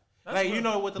 have. That's Like, real. you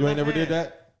know, with the you ain't left never did hand.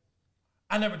 that?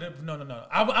 I never did. No.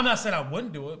 I'm not saying I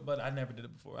wouldn't do it, but I never did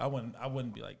it before. I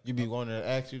wouldn't be like, You be wanting to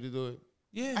ask you to do it.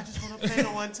 yeah. I just want to paint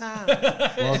her one time.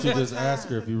 Why don't you just ask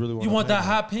her if you really want? You want to that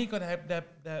hot pink or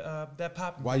that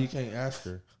pop? Why you can't ask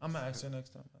her? I'm gonna ask her next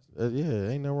time. Yeah,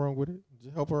 ain't nothing wrong with it.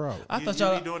 Just help her out. I You thought be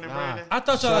y'all. doing it, Nah. Brandon? I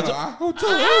thought y'all. To who?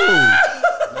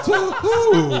 To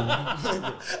who?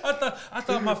 I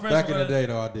thought my friends Back were in the gonna- day,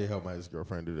 though, I did help my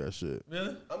ex-girlfriend do that shit.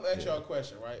 Really? I'm gonna ask y'all a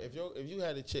question, right? If you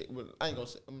had a chick, but I ain't gonna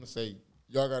say, I'm gonna say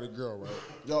y'all got a girl, right?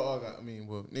 Y'all all got. I mean,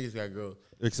 well, niggas got girls.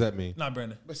 Except me. Not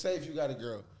Brandon. But say if you got a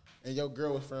girl and your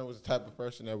girl was friend was the type of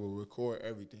person that would record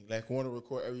everything, like want to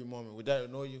record every moment, would that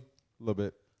annoy you? A little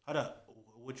bit. Hold up.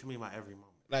 What you mean by every moment?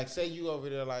 Like, say you over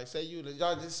there, like, say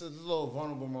y'all just a little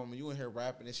vulnerable moment. You in here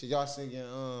rapping and shit. Y'all singing,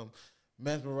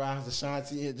 Mesmerize,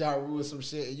 Ashanti, and Ja Rule or some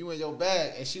shit, and you in your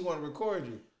bag, and she want to record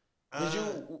you.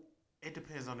 Would It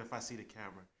depends on if I see the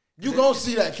camera. you gonna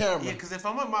see that camera? Yeah, because if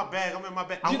I'm in my bag, I'm in my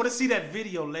bag. I want to see that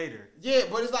video later. Yeah,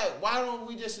 but it's like, why don't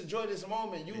we just enjoy this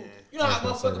moment? You know how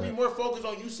I was gonna motherfuckers say be that. more focused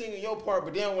on you singing your part,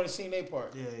 but they don't want to sing their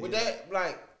part. Yeah, With yeah. that,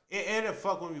 like, It'll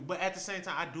fuck with me. But at the same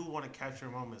time, I do want to capture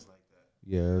moments like that.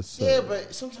 Yes. Yeah,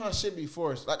 but sometimes shit be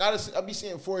forced. Like I be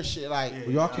seeing forced shit. Like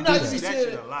Well, y'all can you know, do you be that.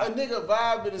 seeing a lot. a nigga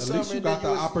vibing or At something. least you and got then the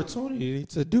was- opportunity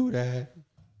to do that.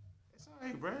 It's all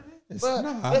right, bro. It's But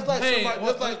not. that's like Hey, somebody.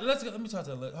 well, That's like let me talk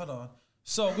to her. Hold on.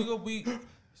 So we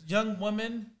young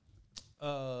women.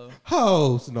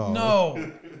 Hoes, no.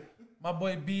 No, my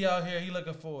boy B out here. He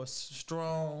looking for a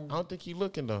strong. I don't think he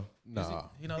looking though. Nah.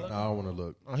 He not looking? Nah, I don't want to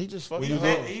look. Oh, he just fucking. He hoes.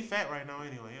 fat, he fat right now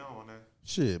anyway. He don't want that.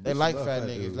 Shit. They bitches like love fat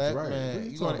dudes, niggas. That right? What man, you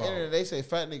you go on the talking about? internet, they say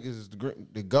fat niggas is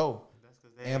the go. That's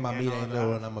because they And my ain't meat getting ain't all little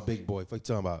the and I'm a big boy. Fuck you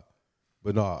talking about.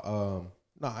 But no,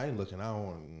 I ain't looking. I don't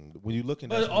want. When you looking,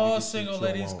 But that's when you all get single shit you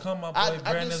ladies want. come my boy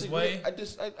Brandon's disagree. way.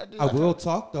 I will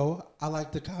talk though. I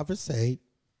like to conversate.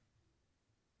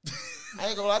 I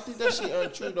ain't gonna lie, I think that shit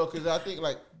untrue though, cause I think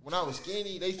like when I was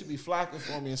skinny, they used to be flocking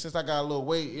for me, and since I got a little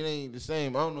weight, it ain't the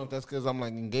same. I don't know if that's cause I'm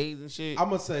like engaged and shit. I'm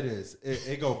gonna say this.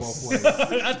 It go both ways.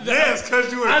 Yes,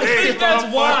 because you were I gay, think that's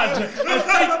motherfucker. why.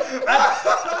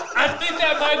 I think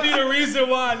that might be the reason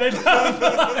why.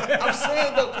 I'm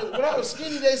saying though, cause when I was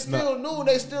skinny, they still knew,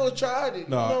 they still tried it.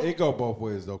 No, you know? it go both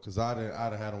ways though, cause I done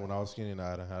had them when I was skinny, and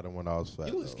I done had them when I was fat.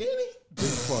 You was though. skinny?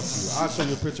 Bitch, fuck you. I'll show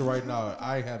you a picture right now.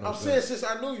 I ain't had no. I'm sex. saying since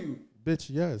I knew you,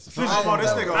 Bitch, yes. Come on, this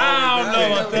nigga. I don't know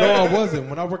about No, that. I wasn't.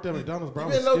 When I worked at McDonald's, bro, I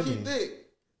you been was low key skinny. thick.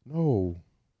 No.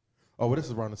 Oh, well, this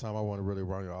is around the time I wanted really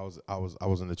around you. I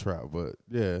was in the trap, but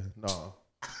yeah, no.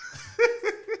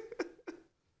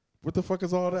 What the fuck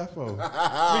is all that for?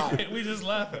 we just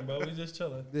laughing, bro. We just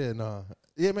chilling. Yeah, nah.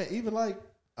 Yeah, man. Even like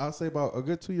I'll say about a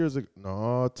good 2 years ago.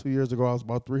 No, 2 years ago I was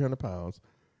about 300 pounds.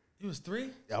 You was 3?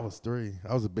 I was 3.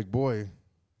 I was a big boy.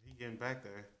 He getting back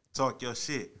there. Talk your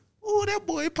shit. Ooh, that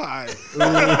boy pie.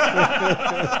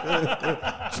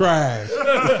 Trash.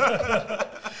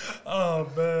 Oh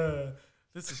man,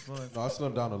 this is fun. No, I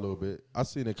slimmed down a little bit. I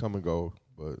seen it come and go,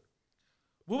 but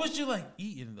What was you like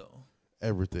eating though?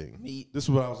 everything. Meat. This is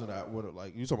what I was in that. What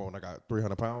like you talking about when I got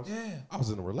 300 pounds? Yeah. I was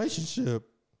in a relationship,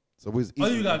 so we was Oh,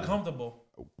 eating you got together. comfortable.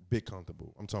 Big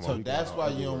comfortable. I'm talking So about. we that's going why out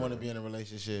you don't everywhere. want to be in a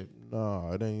relationship.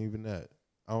 No, it ain't even that.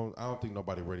 I don't think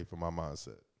nobody ready for my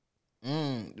mindset.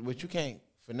 But you can't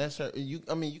finesse her. You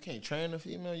can't train a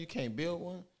female. You can't build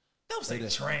one. Don't say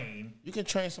train. You can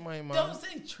train somebody in mind. Don't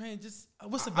say train. Just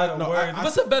what's a better no, word? I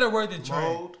What's a better word than train?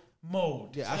 Mold.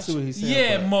 Mold. Yeah, I see what he's saying.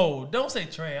 Yeah, but, mold. Don't say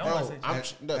train. I want to say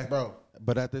train. Look, bro.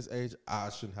 but at this age, I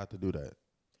shouldn't have to do that.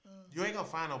 You ain't gonna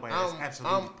find nobody that's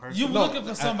absolutely perfect. You looking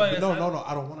for somebody No, that's no.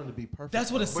 I don't want her to be perfect.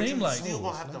 That's what it but you seemed like. still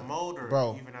gonna have to mold her,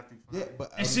 Bro. even after you Yeah, find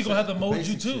but And she gonna have to mold you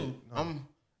basic too. shit. No.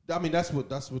 I mean, that's what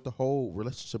the whole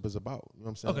relationship is about. You know what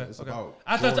I'm saying? Okay. It's Okay. about.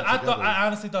 I growing thought. together. I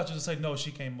honestly thought you would say no.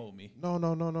 She can't mold me. No. Okay,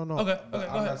 But okay, go I'm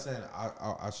ahead. not saying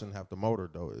I shouldn't have the motor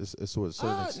though. It's to a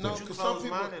certain extent. No, You because some people.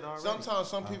 close-minded already. Sometimes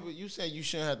some people. You say you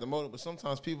shouldn't have the motive, but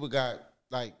sometimes people got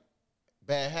like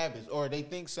bad habits, or they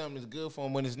think something is good for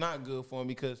them when it's not good for them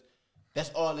because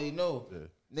that's all they know. Yeah.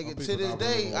 Nigga, Some to people this not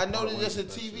really day, gonna I know part that it's a ways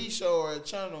with that TV shit. show or a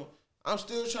channel. I'm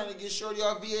still trying to get Shorty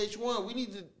off VH1. We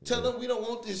need to tell them we don't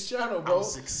want this channel, bro. I'm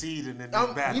succeeding in this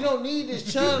battle. We don't need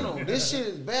this channel. This shit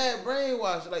is bad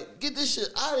brainwash. Like, get this shit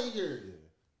out of here.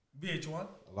 VH1.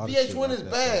 A lot of shit VH1 like is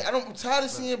that, bad. though. I'm tired of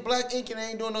seeing Black Ink and they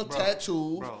ain't doing no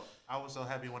tattoos. Bro, I was so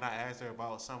happy when I asked her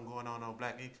about something going on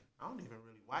Black Ink. I don't even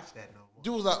really watch that no more.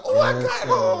 Dude was like, oh, I got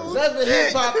 11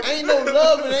 hip hop. Ain't no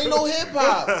love and ain't no hip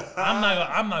hop. I'm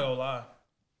not gonna lie.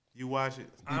 You watch it?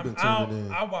 been tuning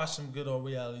in. I watch some good old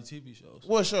reality TV shows.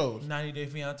 What shows? 90 Day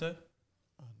Fiance.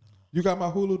 You got my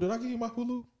Hulu? Did I give you my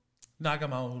Hulu? No, I got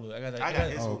my own Hulu. I got that. I got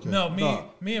his. Oh, okay. No, me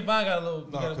No. and Vine got a little.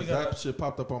 No, because that shit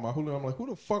popped up on my Hulu. I'm like, who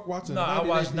the fuck watching? No, I 90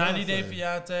 watched 90 Day Day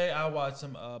Fiance. I watched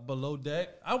some Below Deck.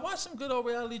 I watched some good old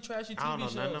reality trashy I don't know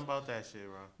TV nothing shows. about that shit,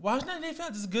 bro. Watch 90 Day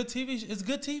Fiance. It's good TV. It's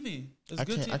good TV. It's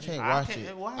good TV. I can't watch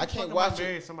it. Why I can't watch it.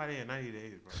 marry somebody in 90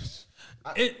 days,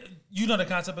 bro. You know the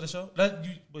concept of the show? That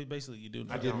you basically you do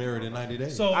know. I get married in 90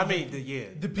 days. So I mean, yeah.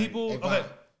 the people. Hey, Okay, Vine.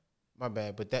 My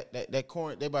bad, but that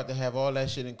they about to have all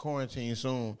that shit in quarantine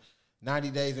soon.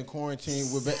 90 days in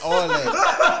quarantine with all that.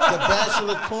 The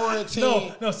Bachelor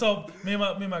quarantine. no. So me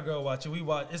and my girl watch it. We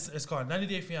watch. It's called 90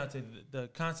 Day Fiance. The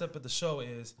concept of the show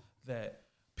is that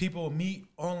people meet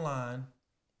online.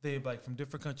 They like from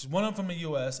different countries. One of them from the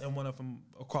U.S. and one of them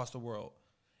from across the world,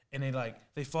 and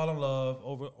they fall in love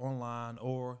over online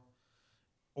or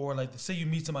like say you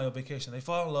meet somebody on vacation. They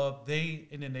fall in love.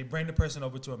 And then they bring the person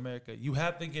over to America. You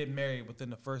have to get married within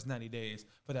the first 90 days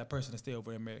for that person to stay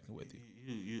over in America with you.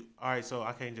 You all right? So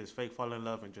I can't just fake fall in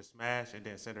love and just smash and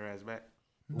then send her ass back.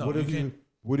 No, what if you you can't.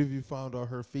 what if you found out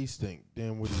her feet stink?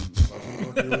 Then what do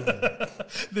you gonna do?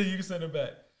 Then you can send her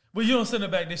back. Well, you don't send her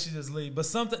back. Then she just leave. But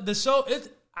the show,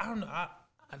 I don't know.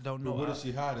 I don't know. But what if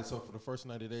she hiding? So for the first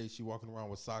 90 days, she walking around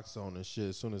with socks on and shit.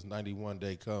 As soon as 91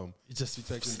 day come, It's just she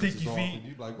takes stinky them bitches off, feet. and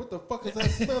you like, what the fuck is that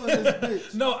smell in this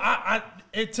bitch? No,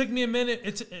 it took me a minute.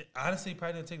 It honestly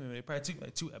probably didn't take me a minute. It probably took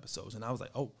like 2 episodes, and I was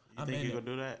like, oh, You I'm think in you it. gonna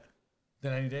do that? The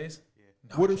 90 days?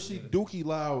 No, What I if can't she do that. dookie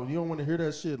loud and you don't want to hear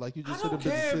that shit? Like you I just hear the don't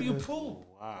bitch care if sitting you there. poop.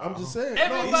 Wow. I'm just saying.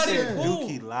 Everybody no, I'm saying. poop.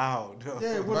 Dookie loud.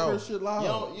 Yeah, what Bro, if her shit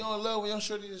loud? You don't love when your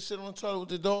shorty just sit on the toilet with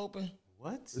the door open?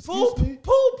 What? Excuse Poop, me?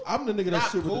 poop, I'm the nigga that Not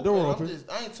shit with the pooping, door I'm open.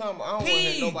 just, I ain't talking about, I don't want to Pee.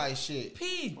 hear nobody's shit.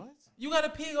 pee. What? You gotta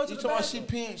pee. Go to You the talking about she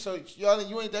bathroom. peeing, so y'all,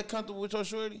 you ain't that comfortable with your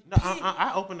shorty? No,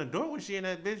 I open the door when she in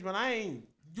that bitch, but I ain't.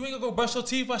 You ain't gonna go brush your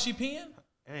teeth while she peeing?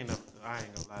 I ain't gonna lie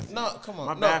to you. No, come on.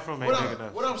 My no, bathroom ain't what big I'm-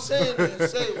 enough. What I'm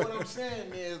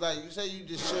saying is, like, you say you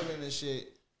just chilling and shit.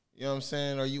 You know what I'm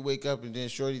saying? Or you wake up and then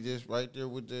shorty just right there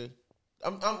with the.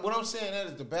 What I'm saying that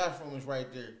is the bathroom is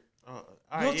right there. All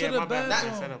Go right, to yeah, the my bathroom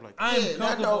bathroom. ain't set up like that. I'm Yeah, not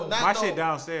comfortable. no- not My no- shit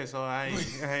downstairs, so I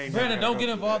ain't. Brandon, never don't go get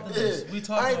through involved in that. this. We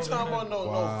talking I ain't over talking here. about no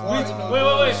Wow. farting, no Wait.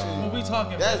 bullshit. What we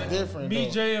talking That's about? different, Me,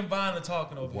 though. Jay, and Vaughn are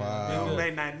talking over Wow. here. You We may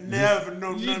good. not never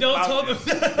know You nothing don't about talk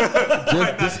this.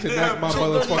 about Just disconnect my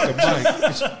motherfucking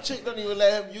mic. Chick don't even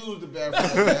let him use the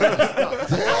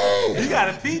bathroom. You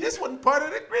gotta pee. This wasn't part of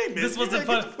the agreement. This You wasn't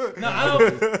gotta fun. get the No, I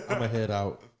don't. I'm gonna head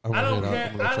out. I'm I gonna don't head out.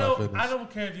 care. I'm gonna let y'all finish. I don't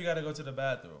care if you gotta go to the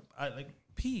bathroom. I like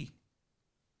pee,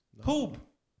 poop.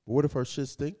 But what if her shit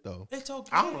stink though? It's okay.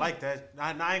 I don't like that.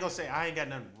 I ain't gonna say I ain't got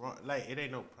nothing wrong. Like it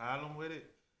ain't no problem with it.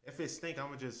 If it stink, I'm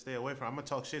gonna just stay away from it. I'm gonna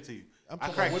talk shit to you. I'm I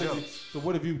talking crack about what if you, jokes. so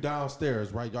what if you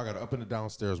downstairs, right? Y'all got to up and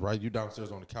downstairs, right? You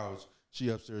downstairs on the couch, she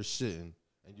upstairs shitting,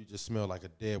 and you just smell like a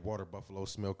dead water buffalo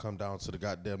smell come down to the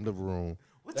goddamn living room.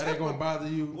 What That type ain't gonna of- bother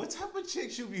you. What type of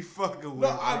chicks you be fucking with?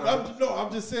 No,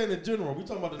 I'm just saying in general. We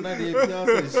talking about the 98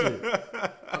 Beyonce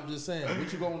shit. I'm just saying,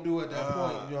 what you gonna do at that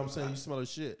point? You know what I'm saying? You smell a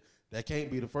shit. That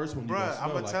can't be the first one. You Bruh, gonna smell I'm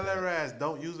gonna like tell that. her ass,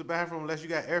 don't use the bathroom unless you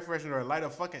got air freshener or light a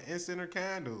fucking incense or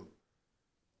candle.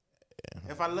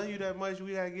 If I love you that much,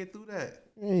 we gotta get through that.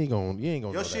 You ain't gonna. Your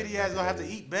know that shitty ass gonna have to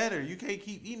nowadays. eat better. You can't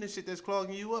keep eating the shit that's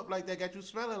clogging you up like that. Got you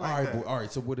smelling like All right, that. all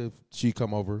right. So what if she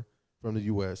come over from the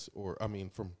U.S. or I mean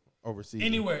from overseas?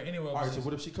 Anywhere. All right, so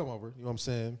what if she come over? You know what I'm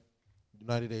saying?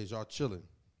 90 days, y'all chilling.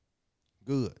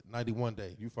 Good. 91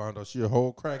 day, you find out she a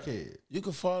whole crackhead. You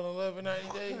can fall in love in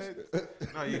 90 days.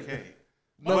 No, you can't.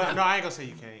 No. No, I ain't gonna say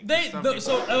you can't.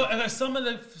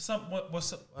 Some people-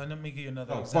 Let me give you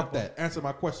another No, example. fuck that. Answer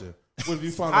my question. What if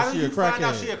you find How out do she a you find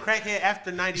out she crackhead? a crackhead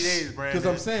after 90 days, Brandon?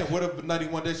 Because I'm saying, what if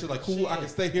 91 days she's like, cool, I can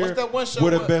stay here. What's that one show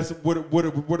Where the where-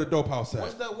 best, where the dope house at?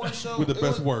 What's that one show? With the It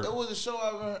best was, word. It was a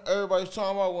show everybody was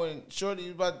talking about when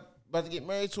Shorty was about to get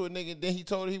married to a nigga. Then he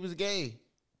told her he was gay.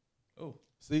 Oh,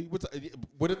 See, what did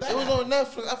that? It was happen? on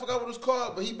Netflix. I forgot what it was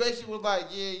called, but he basically was like,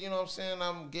 "Yeah, you know what I'm saying?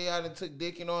 I'm gay. I done took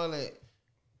dick and all that."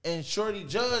 And Shorty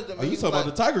judged him. Oh, and you he talking was about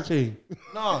like, the Tiger King?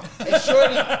 No,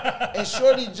 and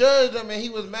Shorty judged him, and he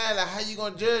was mad. Like, how you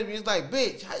gonna judge me? It's like,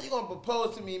 bitch, how you gonna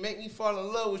propose to me, make me fall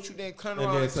in love with you, then turn And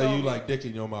around then and say tell you me like dick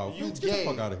in your mouth. you Bitch, get gay?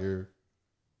 the fuck out of here.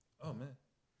 oh man.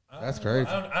 That's I don't know.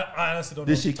 crazy. I honestly don't know.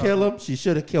 Did what she you're talking kill about. him? She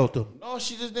should have killed him. No,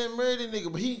 she just didn't marry the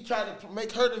nigga, but he tried to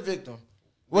make her the victim.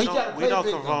 Well, he tried to we play don't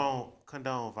victim.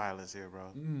 condone violence here,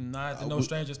 bro. Nah, it's the No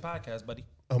Strangers podcast, buddy.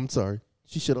 I'm sorry.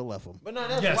 She should have left him. But no,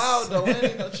 that's Yes. wild though. It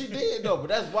ain't no- she did though, but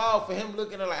that's wild for him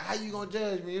looking at her like, how you gonna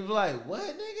judge me? It was like, what,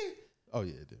 nigga? Oh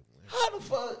yeah, it did. How the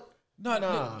fuck? No,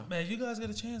 Nah. man, you guys get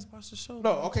a chance to watch the show.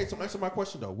 No, okay. So answer my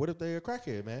question though. What if they a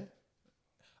crackhead, man?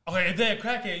 Okay, if they're a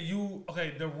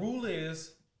crackhead, the rule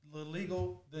is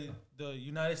the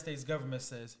United States government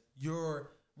says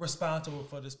you're responsible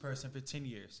for this person for 10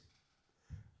 years.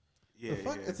 Yeah, The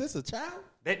fuck yeah. is this a child?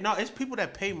 No, it's people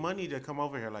that pay money to come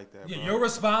over here like that. Yeah, bro. you're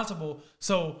responsible.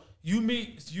 So you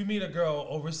meet a girl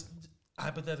over,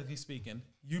 hypothetically speaking,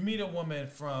 you meet a woman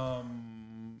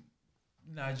from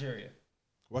Nigeria.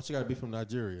 Why she gotta be from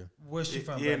Nigeria? Where's she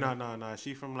from? Yeah, Brandon? no.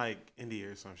 She from like India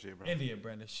or some shit, bro. India,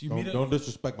 Brandon. You meet Don't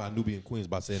disrespect my Nubian queens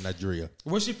by saying Nigeria.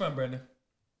 Where's she from, Brandon?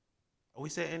 Oh, we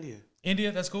said India.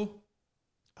 India. That's cool.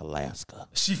 Alaska.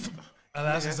 She from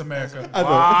Alaska's America.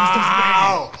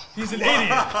 Wow. He's an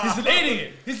idiot. He's an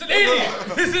idiot. He's an idiot.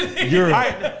 He's an idiot. Europe. All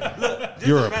right, look, this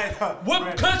Europe. is bad. What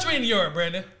Brandon. country in Europe,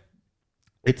 Brandon?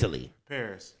 Italy.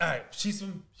 Paris. All right, she's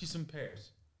from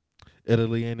Paris.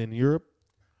 Italy ain't in Europe.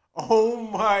 Oh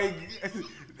my.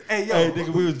 Hey, yo. Hey, nigga,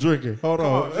 we was drinking. Hold Come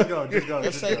on. on, just go. They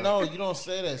Just say go. no, you don't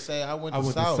say that. Say I went I to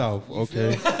went South. to South. You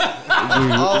Okay. feel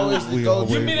me? Always the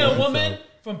go-to. You meet a went woman South.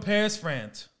 from Paris,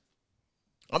 France.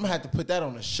 I'm gonna have to put that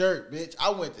on a shirt, bitch. I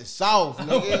went to South,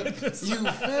 nigga. went to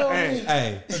You feel Hey. me?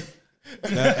 Hey.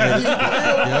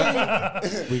 Yeah.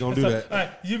 We gonna do that. All right,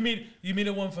 you meet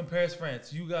a woman from Paris,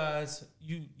 France. You guys,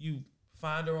 you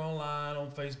find her online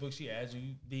on Facebook. She adds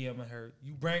you, DMing her.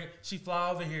 She fly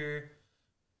over here.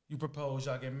 You propose.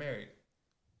 Y'all get married.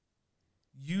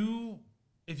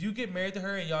 If you get married to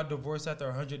her and y'all divorce after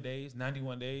 100 days,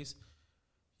 91 days,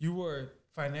 you were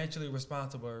financially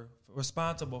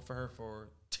responsible for her for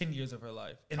 10 years of her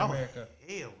life in America.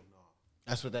 Hell no.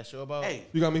 That's what that show about. Hey,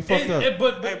 You got me fucked up.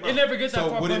 But Hey, bro. it never gets that So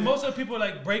far. what But if- most of the people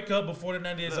like break up before the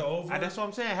 90 days are over. that's what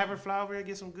I'm saying. Have her fly over here,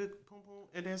 get some good pum pum,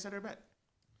 and then send her back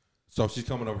So she's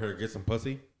coming over here to get some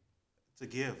pussy. to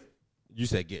give. You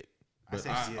said get. I But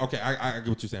said get. okay, I get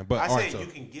what you're saying. But I all said right, so, you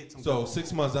can get some. so good 6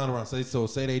 pum-pum. months down the road,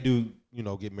 say they do,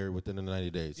 get married within the 90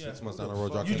 days. Yeah. 6 months down the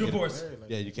road, y'all You can't divorce.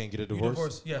 Yeah, you can't get a You divorce.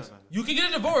 divorce. Yes. No. You can get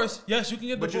a divorce. Yes, you can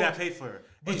get a But you divorce. gotta pay for her.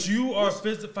 But Hey, you are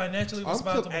what's- financially I'm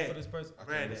responsible Hey, for this person.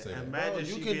 Brandon, say that. imagine Bro, you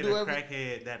she can being do a every-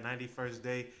 crackhead that 91st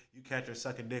day, you catch her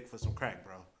sucking dick for some crack,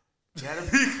 bro.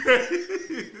 That'd be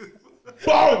crazy.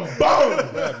 Boom, boom.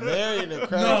 Bro, marrying a No,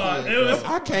 crackhead. it was.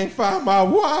 I can't find my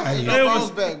wife. No it bounce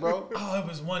was- back, bro. Oh, it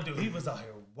was one dude. He was out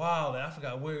here wild. I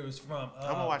forgot where it was from.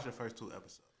 I'm gonna watch the first 2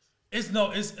 episodes.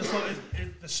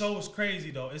 The show is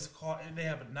crazy though. It's called. They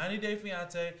have a 90-day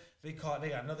fiance. They got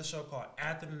another show called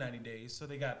After the 90 Days. So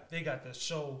they got the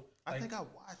show. I Like, think I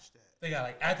watched that. they got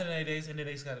like After the 90 Days, and then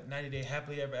they just got a 90-day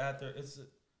Happily Ever After. It's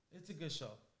a good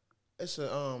show. It's a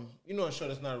a show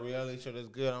that's not a reality show that's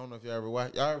good. I don't know if y'all ever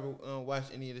watch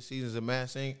any of the seasons of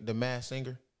The Masked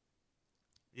Singer.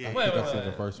 Yeah, Wait, I've seen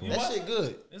the first one. You That watch- shit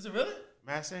good. Is it really?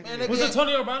 Matt Singer. Man, they Was be-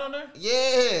 Antonio Brown on there?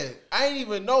 Yeah, I ain't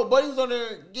even know, but he was on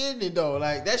there getting it though.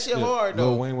 Like that shit Yeah, hard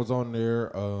Lil though. Wayne was on there.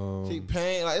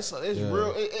 T-Pain, like it's Yeah.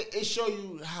 real. It show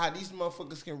you how these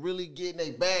motherfuckers can really get in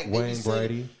their bag. They be Wayne singing,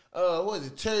 Brady. What is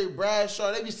it? Terry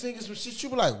Bradshaw. They be singing some shit. You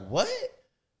be like, what?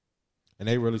 And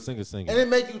they really singing. And it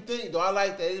make you think though. I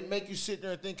like that. It make you sit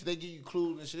there and think. 'Cause they give you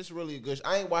clues and shit. It's really a good.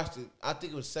 I ain't watched it. I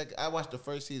think it was second. I watched the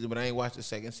first season, but I ain't watched the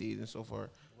second season so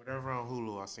far. Whatever on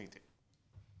Hulu, I seen it.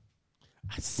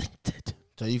 I synced it.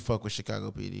 So you fuck with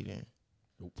Chicago PD then?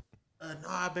 No,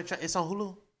 I've been trying. It's on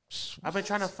Hulu. I've been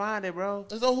trying to find it, bro.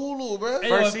 It's on Hulu, bro. Hey,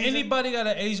 yo, First if season? anybody got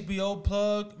an HBO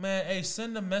plug, man, hey,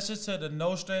 send a message to the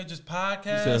No Strangers You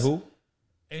podcast. said who?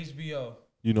 HBO.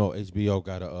 You know HBO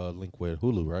got a link with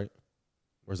Hulu, right?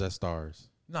 Where's that Stars?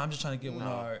 No, I'm just trying to get one of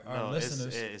our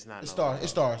listeners. It's not. It no, stars. no. It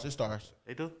stars. It stars.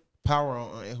 They do? Power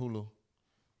on Hulu.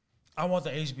 I want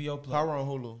the HBO plug. Power on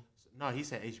Hulu. No, he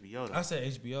said HBO. Though. I said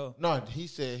HBO. No,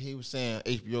 he was saying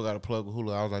HBO got a plug with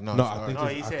Hulu. I was like, no, No, it's I think. No,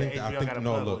 it's- he I said think. HBO I got a think.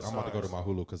 No, plug look, with I'm about to go to Stars.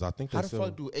 my Hulu because I think how they the still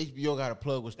fuck do HBO got a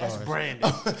plug with stars? That's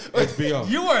Brandon. HBO.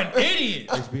 You are an idiot.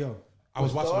 HBO. I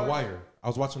was watching Stars? The Wire. I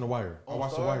was watching The Wire. I On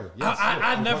watched The Stars? Wire. Yes, look,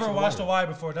 I was never watching watched The Wire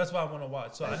before. That's why I want to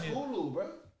watch. So That's I need. Hulu, bro.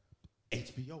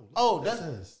 HBO. Look Oh, what that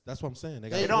that's- says. That's what I'm saying.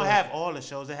 They don't have all the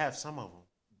shows. They have some of them.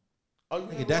 Oh, you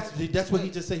Nigga, never that's what he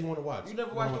just said he want to watch. You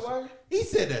never He wanna watched The watch- Wire? He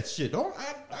said that shit. Don't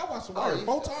I watched The Wire you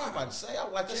 4 feel- I'm about to times. say, I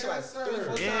watched that shit like Yes, 3 or 4 sir.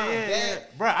 times. Yeah.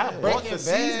 That- Bro, I Breaking bought the Bad.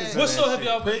 seasons. What of show that have shit.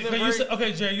 y'all? Prison Okay, you Break? said,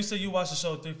 okay, Jerry, you said you watched the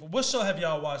show 3, 4. What show have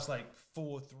y'all watched like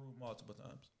full through multiple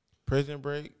times? Prison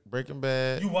Break, Breaking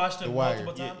Bad. You watched it The Wire.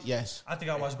 multiple times? Yes. I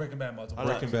think I watched Breaking Bad multiple I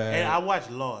times. Breaking Bad. And I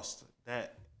watched Lost.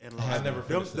 That and Lost. I never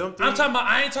finished it. I'm talking about.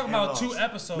 I ain't talking and about 2 Lost.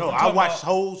 episodes. No, I'm I talking watched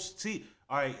about- whole.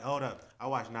 All right, hold up. I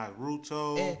watched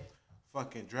Naruto, And-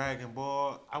 fucking Dragon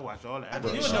Ball. I watched all the You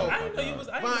anime. would show. know. I didn't know you was.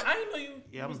 I didn't know you.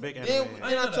 Yeah, I'm a big Then, anime. then head.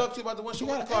 I know that. talked to you about the one show.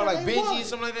 What got you call it, like anime Benji what? or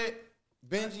something like that?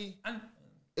 Benji. I,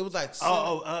 It was like.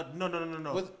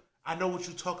 No. What- I know what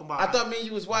you talking about. I thought me and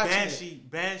you was watching it.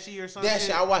 Banshee or something. That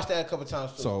shit, I watched that a couple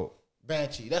times too. So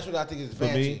Banshee. That's what I think is for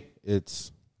Banshee. me,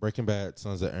 it's Breaking Bad,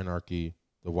 Sons of Anarchy,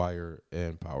 The Wire,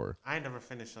 and Power. I ain't never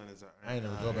finished on his. I ain't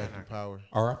never go back to Power.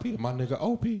 R.I.P. My nigga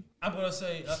OP. I'm gonna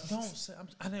say. Don't say.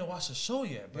 I didn't watch the show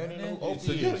yet, bro. You don't even know who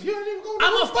So OP you is. don't even go.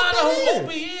 I'm gonna find out who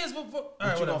OP is before. All But right,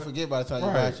 you whatever. don't forget by the time you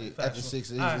Right. watch it after 6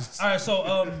 seasons. All right,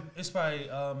 so it's probably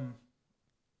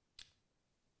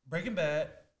Breaking Bad.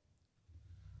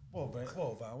 Whoa,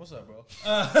 Vine, what's up, bro?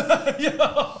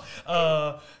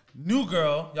 New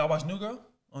Girl. Y'all watch New Girl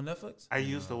on Netflix? I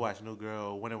used to watch New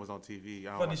Girl when it was on TV.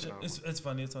 I don't Funny watch it show. on- It's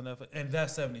funny. It's on Netflix, and that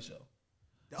 70 show.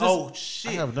 Oh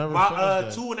shit! I have never My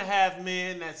finished that. 2.5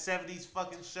 Men, that 70s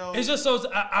fucking show. It's just so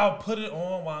I'll put it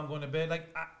on while I'm going to bed.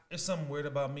 Like it's something weird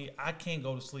about me. I can't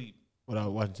go to sleep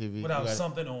Without watching TV. without You gotta-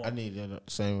 something on. I need that.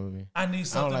 Same with me. I need I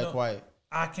something. don't like on. quiet.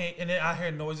 I can't, and then I hear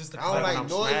noises. To I don't when like I'm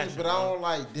noises, smashing, but I bro. don't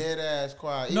like dead ass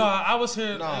quiet. No, I was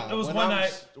here. Nah, it was when one I'm-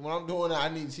 night. When I'm doing that, I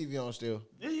need TV on still.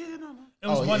 no. It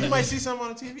was Oh, one yeah. You night. might see something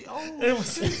on the TV. Oh, It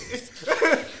was.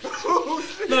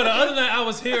 No, the other night I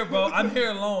was here, bro. I'm here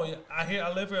alone.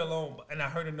 I live here alone, and I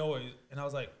heard a noise, and I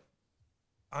was like,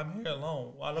 "I'm here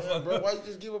alone. Why the Yeah, fuck?" bro, why you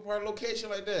just give apart location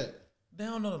like that? They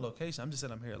don't know the location. I'm just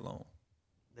saying I'm here alone.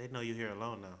 They know you here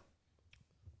alone now.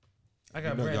 I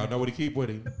got Y'all Brandon. know what he keep with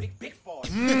him.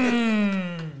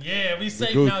 Yeah, we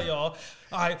safe Gucci. now, y'all.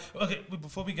 All right, okay.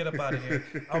 Before we get up out of here,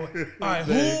 all right.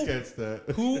 They catch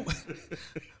that.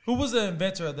 Who was the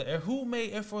inventor of the Air? Who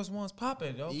made Air Force Ones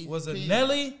poppin', yo? Easy Was it P.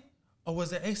 Nelly or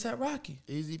was it ASAP Rocky?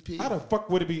 Easy P. How the fuck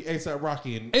would it be ASAP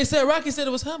Rocky? And ASAP Rocky said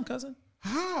it was him, cousin.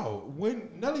 how? When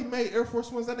Nelly made Air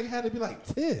Force Ones, that nigga had to be like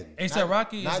 10. ASAP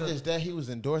Rocky Not is just that, he was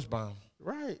endorsed by him.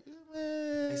 Right.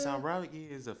 ASAP Rocky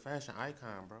is a fashion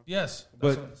icon, bro. yes.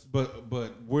 But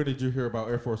where did you hear about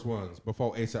Air Force Ones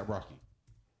before ASAP Rocky?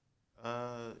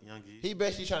 Young G. He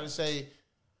basically trying to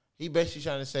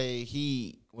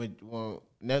say when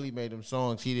Nelly made them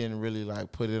songs, he didn't really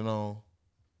like put it on.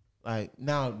 Like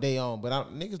now they on, but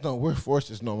niggas don't wear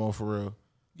forces no more for real.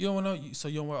 You don't know, so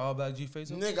you don't wear all black G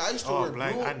face? Nigga, I used to All wear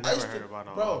black. blue. I I never used heard to,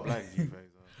 about bro, all black G face.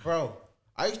 Bro,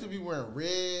 I used to be wearing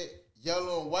red,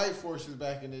 yellow, and white forces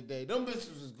back in the day. Them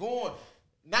bitches was going,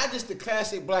 not just the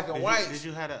classic black and white. Did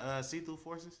you have a see-through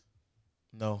forces?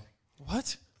 No,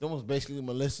 What? them was basically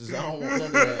Melissa's. I don't want none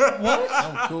of that. What?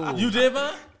 I'm cool. You did,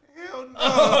 man? Hell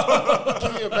no.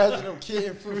 Can you imagine them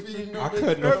kidding for feeding them I bitches?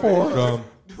 couldn't afford them.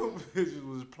 Them bitches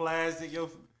was plastic. Yo,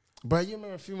 Bro, you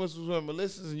remember females was wearing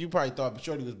Melissa's, and you probably thought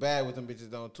Shorty was bad with them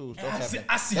bitches on too. So I see- happened.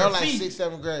 I see That her was like feet.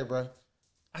 6th, 7th grade, bro.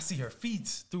 I see her feet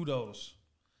through those.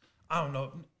 I don't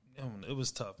know. It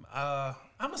was tough. I'm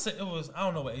gonna say it was. I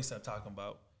don't know what ASAP talking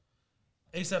about.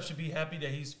 ASAP should be happy that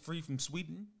he's free from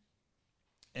Sweden,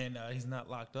 and he's not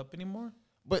locked up anymore.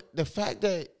 But the fact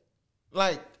that,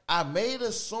 like, I made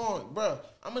a song, bro.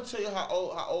 I'm gonna tell you how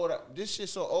old this shit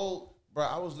so old, bro.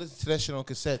 I was listening to that shit on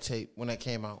cassette tape when that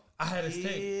came out, I had his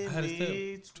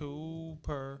tape. 2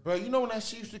 per. bro. You know when that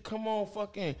shit used to come on,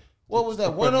 fucking what was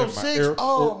that? Put it in my 106. ear.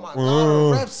 Oh my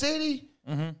god, Rap City.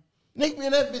 Nick me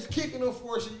and that bitch kicking them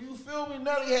for shit. You feel me?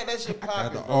 Nelly had that shit Got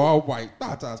popping. the bro. all white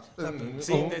tatas.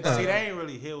 see, that ain't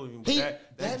really hit with me. But He-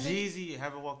 that that Jeezy,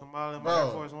 haven't walked a mile in my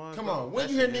Air Force Bro, One. come bro, on. When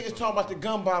that you hear shit niggas hit talking about the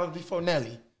gun bottles before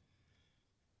Nelly,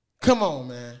 come on,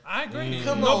 man. I agree.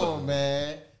 Come No, on,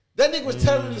 man. That nigga was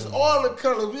telling us all the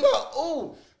colors. We like,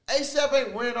 ooh, ASAP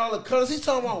ain't wearing all the colors. He's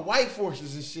talking about white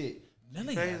forces and shit. but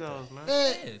Nelly had Bezos, man.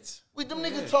 Man, that. we them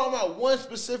niggas talking about one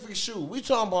specific shoe. We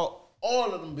talking about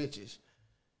all of them bitches.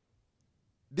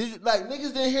 Did you, like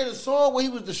niggas didn't hear the song where he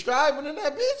was describing in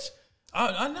that bitch?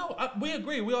 I know. We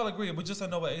agree. We all agree. We just don't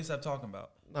know what ASAP talking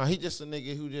about. Nah, he just a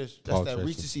nigga who just Ball that's that chaser.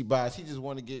 recency bias. He just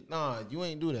want to get you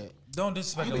ain't do that. Don't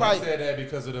disrespect. You the probably- said that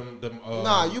because of them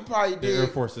Nah, you probably the Air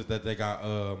did. Forces that they got.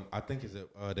 I think is it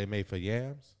they made for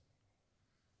yams.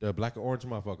 The black and orange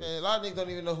motherfuckers. Man, a lot of niggas don't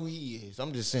even know who he is.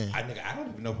 I'm just saying. I don't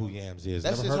even know who Yams is.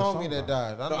 That's Never his heard a homie song that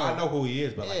about him. died. I No, know. I know who he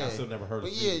is, but like I Yeah. still never heard.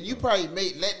 But of yeah, his you probably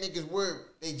let niggas wear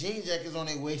they jean jackets on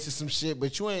their waist or some shit,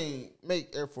 but you ain't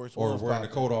make Air Force or Ones wearing the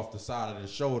poppin'. coat off the side of the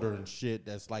shoulder and shit.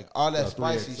 That's like All that a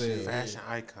spicy 3XL. shit. Fashion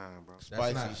icon, bro. That's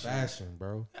Spicy not shit. fashion,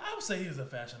 bro. I would say he was a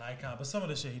fashion icon, but some of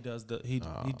the shit he does, he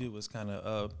did was kind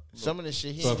of Some of the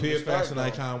shit he So if ain't he a even start, fashion though.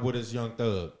 icon, what is Young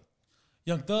Thug?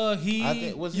 Young Thug. I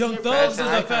think- was he Young a Thug is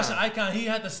fashion a icon? fashion icon. He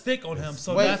had the stick on him,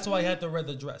 so Wait. that's why he had to wear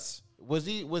the dress. Was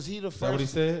he the Is that what he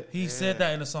first? said? He said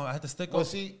that in the song. I had the stick on.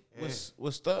 Was he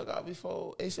was Thug out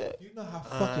before ASAP? You know how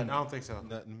I fucking. don't think so.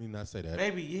 Let me not say that.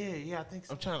 Maybe, yeah, I think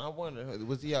so. I wonder,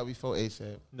 was he out before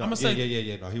ASAP? No, I'ma say-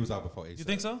 yeah. No, he was out before. You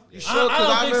think so? You sure? Because I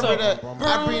don't think remember that. so.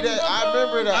 I be that. I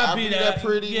remember that. I be that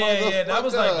pretty Yeah, motherfucker. yeah, that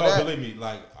was like- Oh, That- believe me,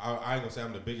 like I ain't gonna say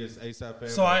I'm the biggest ASAP fan.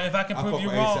 So but if I can prove fuck you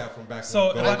with wrong- ASAP from back so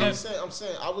when if Go I can- Go. I'm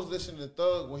saying, I was listening to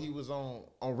Thug when he was on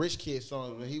Rich Kid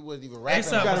songs when he wasn't even rapping.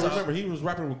 A$AP You gotta was remember, he was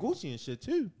rapping with Gucci and shit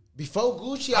too. Before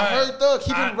Gucci, All I right. heard Thug.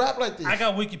 He didn't rap like this. I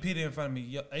got Wikipedia in front of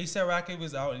me. ASAP Rocky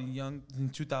was out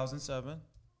in 2007.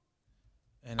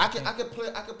 And I could play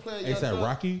a Young ASAP Thug.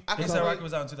 Rocky? I can ASAP play- Rocky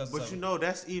was out in 2007. But you know,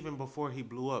 that's even before he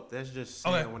blew up. That's just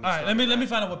saying Okay, when all he right. started Let me rapping.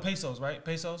 find out what Pesos, right?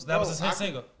 Pesos. That was his Bro, hit I can-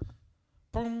 single.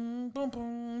 Boom, boom,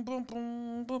 boom, boom,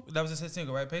 boom, boom. That was his hit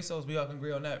single, right? Pesos. We all can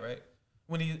agree on that, right?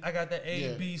 When I got that A,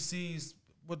 Yeah. B, C's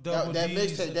with double That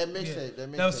D's. mixtape, that Yeah. mixtape,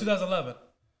 that That was mixtape. 2011.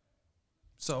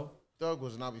 So Thug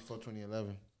was not before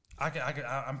 2011.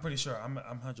 I'm pretty sure. I'm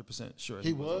 100% sure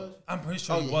He was? I'm pretty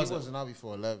sure Oh he yeah, wasn't. he wasn't out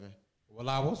before 11. Well,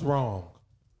 I was wrong.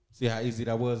 See how easy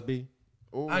that was, B?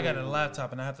 Ooh. I got a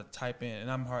laptop and I have to type in,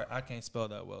 and I'm hard. I can't spell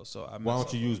that well, so I. Why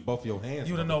don't you use both your hands?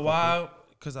 You don't know motherfucker? why?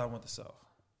 Because I went to South.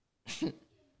 Stop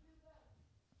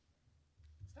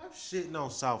shitting on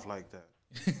South like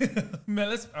that. Man,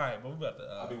 let's. All right, but we about to.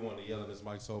 I be wanting to yell in this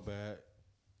mic so bad.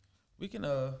 We can.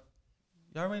 Y'all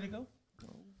ready to go?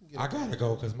 I gotta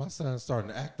go because my son's starting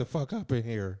to act the fuck up in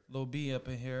here. Lil B up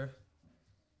in here.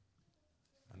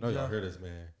 I know Yeah. y'all hear this,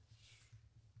 man.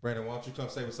 Brandon, why don't you come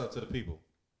say what's up to the people?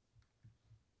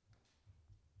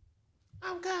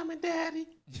 I'm coming, daddy.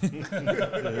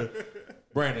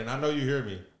 Brandon, I know you hear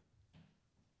me.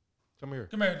 Come here.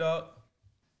 Come here, dog.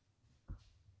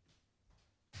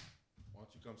 Why don't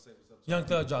you come say what's up? Young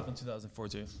Thug dropped in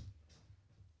 2014. Just say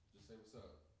what's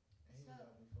up. They can't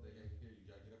hear you.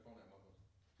 Gotta get up on that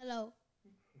motherfucker. Hello.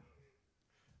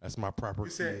 That's my proper.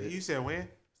 You said when?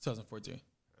 2014.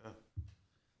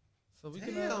 So we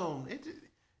can. Damn,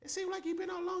 it seemed like he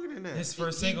been out longer than that. His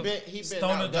first He single. been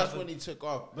Stoner out. That's dropped when he took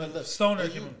off. But look, Stoner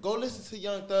if came you in. go listen to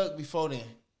Young Thug before then.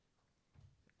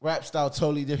 Rap style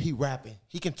totally different. He rapping.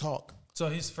 He can talk. So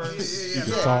his first. You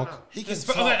can talk. He can His,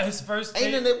 talk. okay, his first Ain't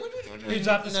tape. none of that. He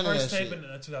dropped his none of first that tape shit. in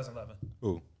 2011.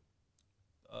 Who?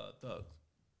 Thug.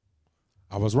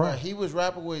 I was Right, right. he was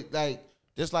rapping with like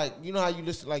just like you know how you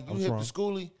listen like you was hip wrong. to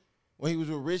Schoolie when he was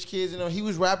with Rich Kids and he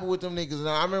was rapping with them niggas and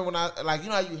I remember when I like you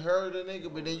know how you heard a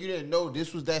nigga but then you didn't know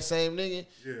this was that same nigga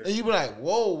and you be like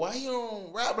whoa why he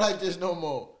don't rap like this no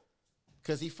more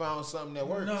because he found something that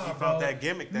worked. Nah, He bro. found that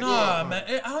gimmick. Nah, man.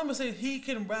 I don't even say he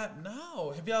can rap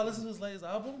now. Have y'all listened to his latest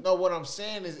album? No, what I'm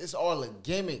saying is it's all a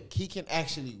gimmick. He can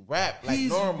actually rap like He's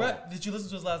normal. Did you listen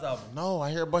to his last album? No, I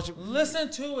hear a bunch of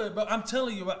Listen to it, bro. I'm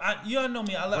telling you, bro. You all know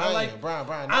me. I like.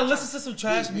 Brian. I listen to some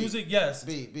trash B. music. Yes.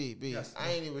 B. Yes.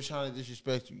 I ain't even trying to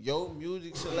disrespect you. Your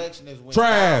music selection is when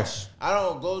Trash. I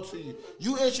don't go to you.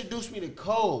 You introduced me to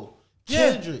Cole,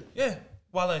 Yeah. Kendrick. Yeah.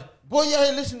 Wale. Boy, you out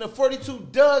here listening to 42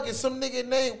 Doug and some nigga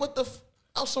name. What the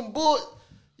out some bull.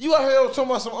 You out here talking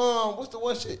about some what's the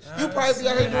one shit? You probably be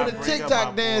out here doing the Bring up TikTok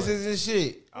my boy. dances and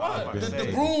shit. I was about to The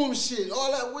say. broom shit,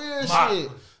 all that weird Mop. shit.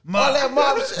 Mop. All that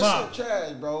mob shit. Mop. That shit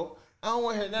trash, bro. I don't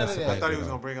want to hear none That's of a that. I thought he was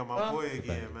gonna bring up my boy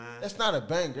again, man. That's not a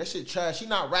banger. That shit trash. He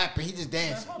not rapping. He just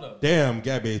dancing. Hold up. Damn,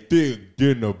 Gabby, thick,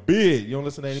 getting a bit. You don't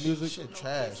listen to any music? Shit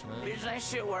trash, man. Bitch ain't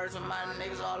shit words with my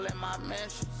niggas all in my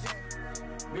mentions.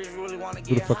 Bitch really wanna Who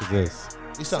get the fuck is this?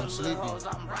 He something sleepy.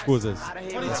 Who is this?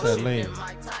 That's that lame.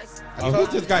 Oh,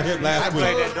 who just got hit last I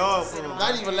played week? that dog food.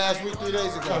 Not even last week, 3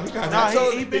 days ago. He got Nah,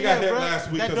 hit, he been got there, hit bro.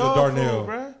 last week That because of dog Darnell. food,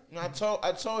 bro.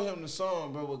 I told him the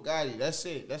song, bro, with Gotti. That's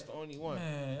it. That's the only one.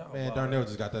 Man, y'all Man, wild. Darnell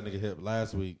just got that nigga hit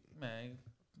last week. Man,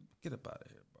 get up out of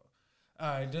here, bro.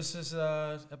 All right, this is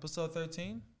episode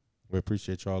 13. We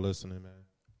appreciate y'all listening, man.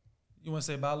 You want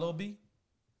to say bye, Lil B?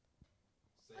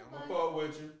 I'm gonna fuck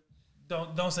with you.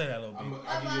 Don't say that, Lil B.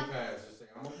 I'll give you a pass. Just say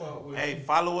I'm gonna fuck with Hey,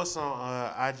 follow us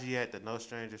on IG at the No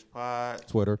Strangers Pod.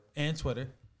 Twitter. And Twitter.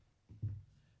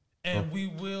 And we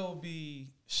will be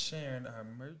sharing our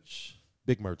merch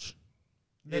Big merch.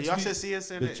 Yeah, next y'all week. should see us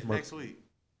in Bitch it merch. next week.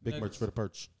 Big Next- merch for the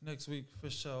perch. Next week for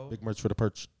sure. Big merch for the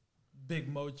perch. Big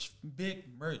merch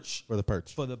For the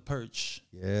perch. for the perch.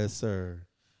 Yes, sir.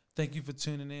 Thank you for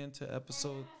tuning in to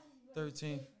episode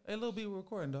 13. Hey, Lil B, we're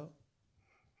recording, dog.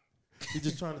 He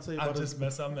just trying to tell you I'm about just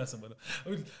messing. I'm messing with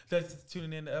him. That's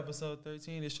tuning in to episode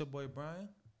 13. It's your boy Brian.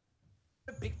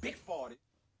 Big 40.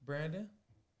 Brandon.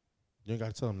 You ain't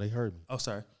gotta tell them. They heard me. Oh,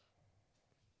 sorry.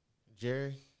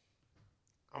 Jerry.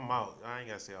 I'm out. I ain't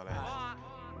gotta say all that.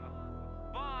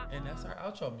 And that's our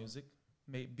outro music.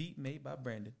 Made by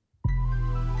Brandon.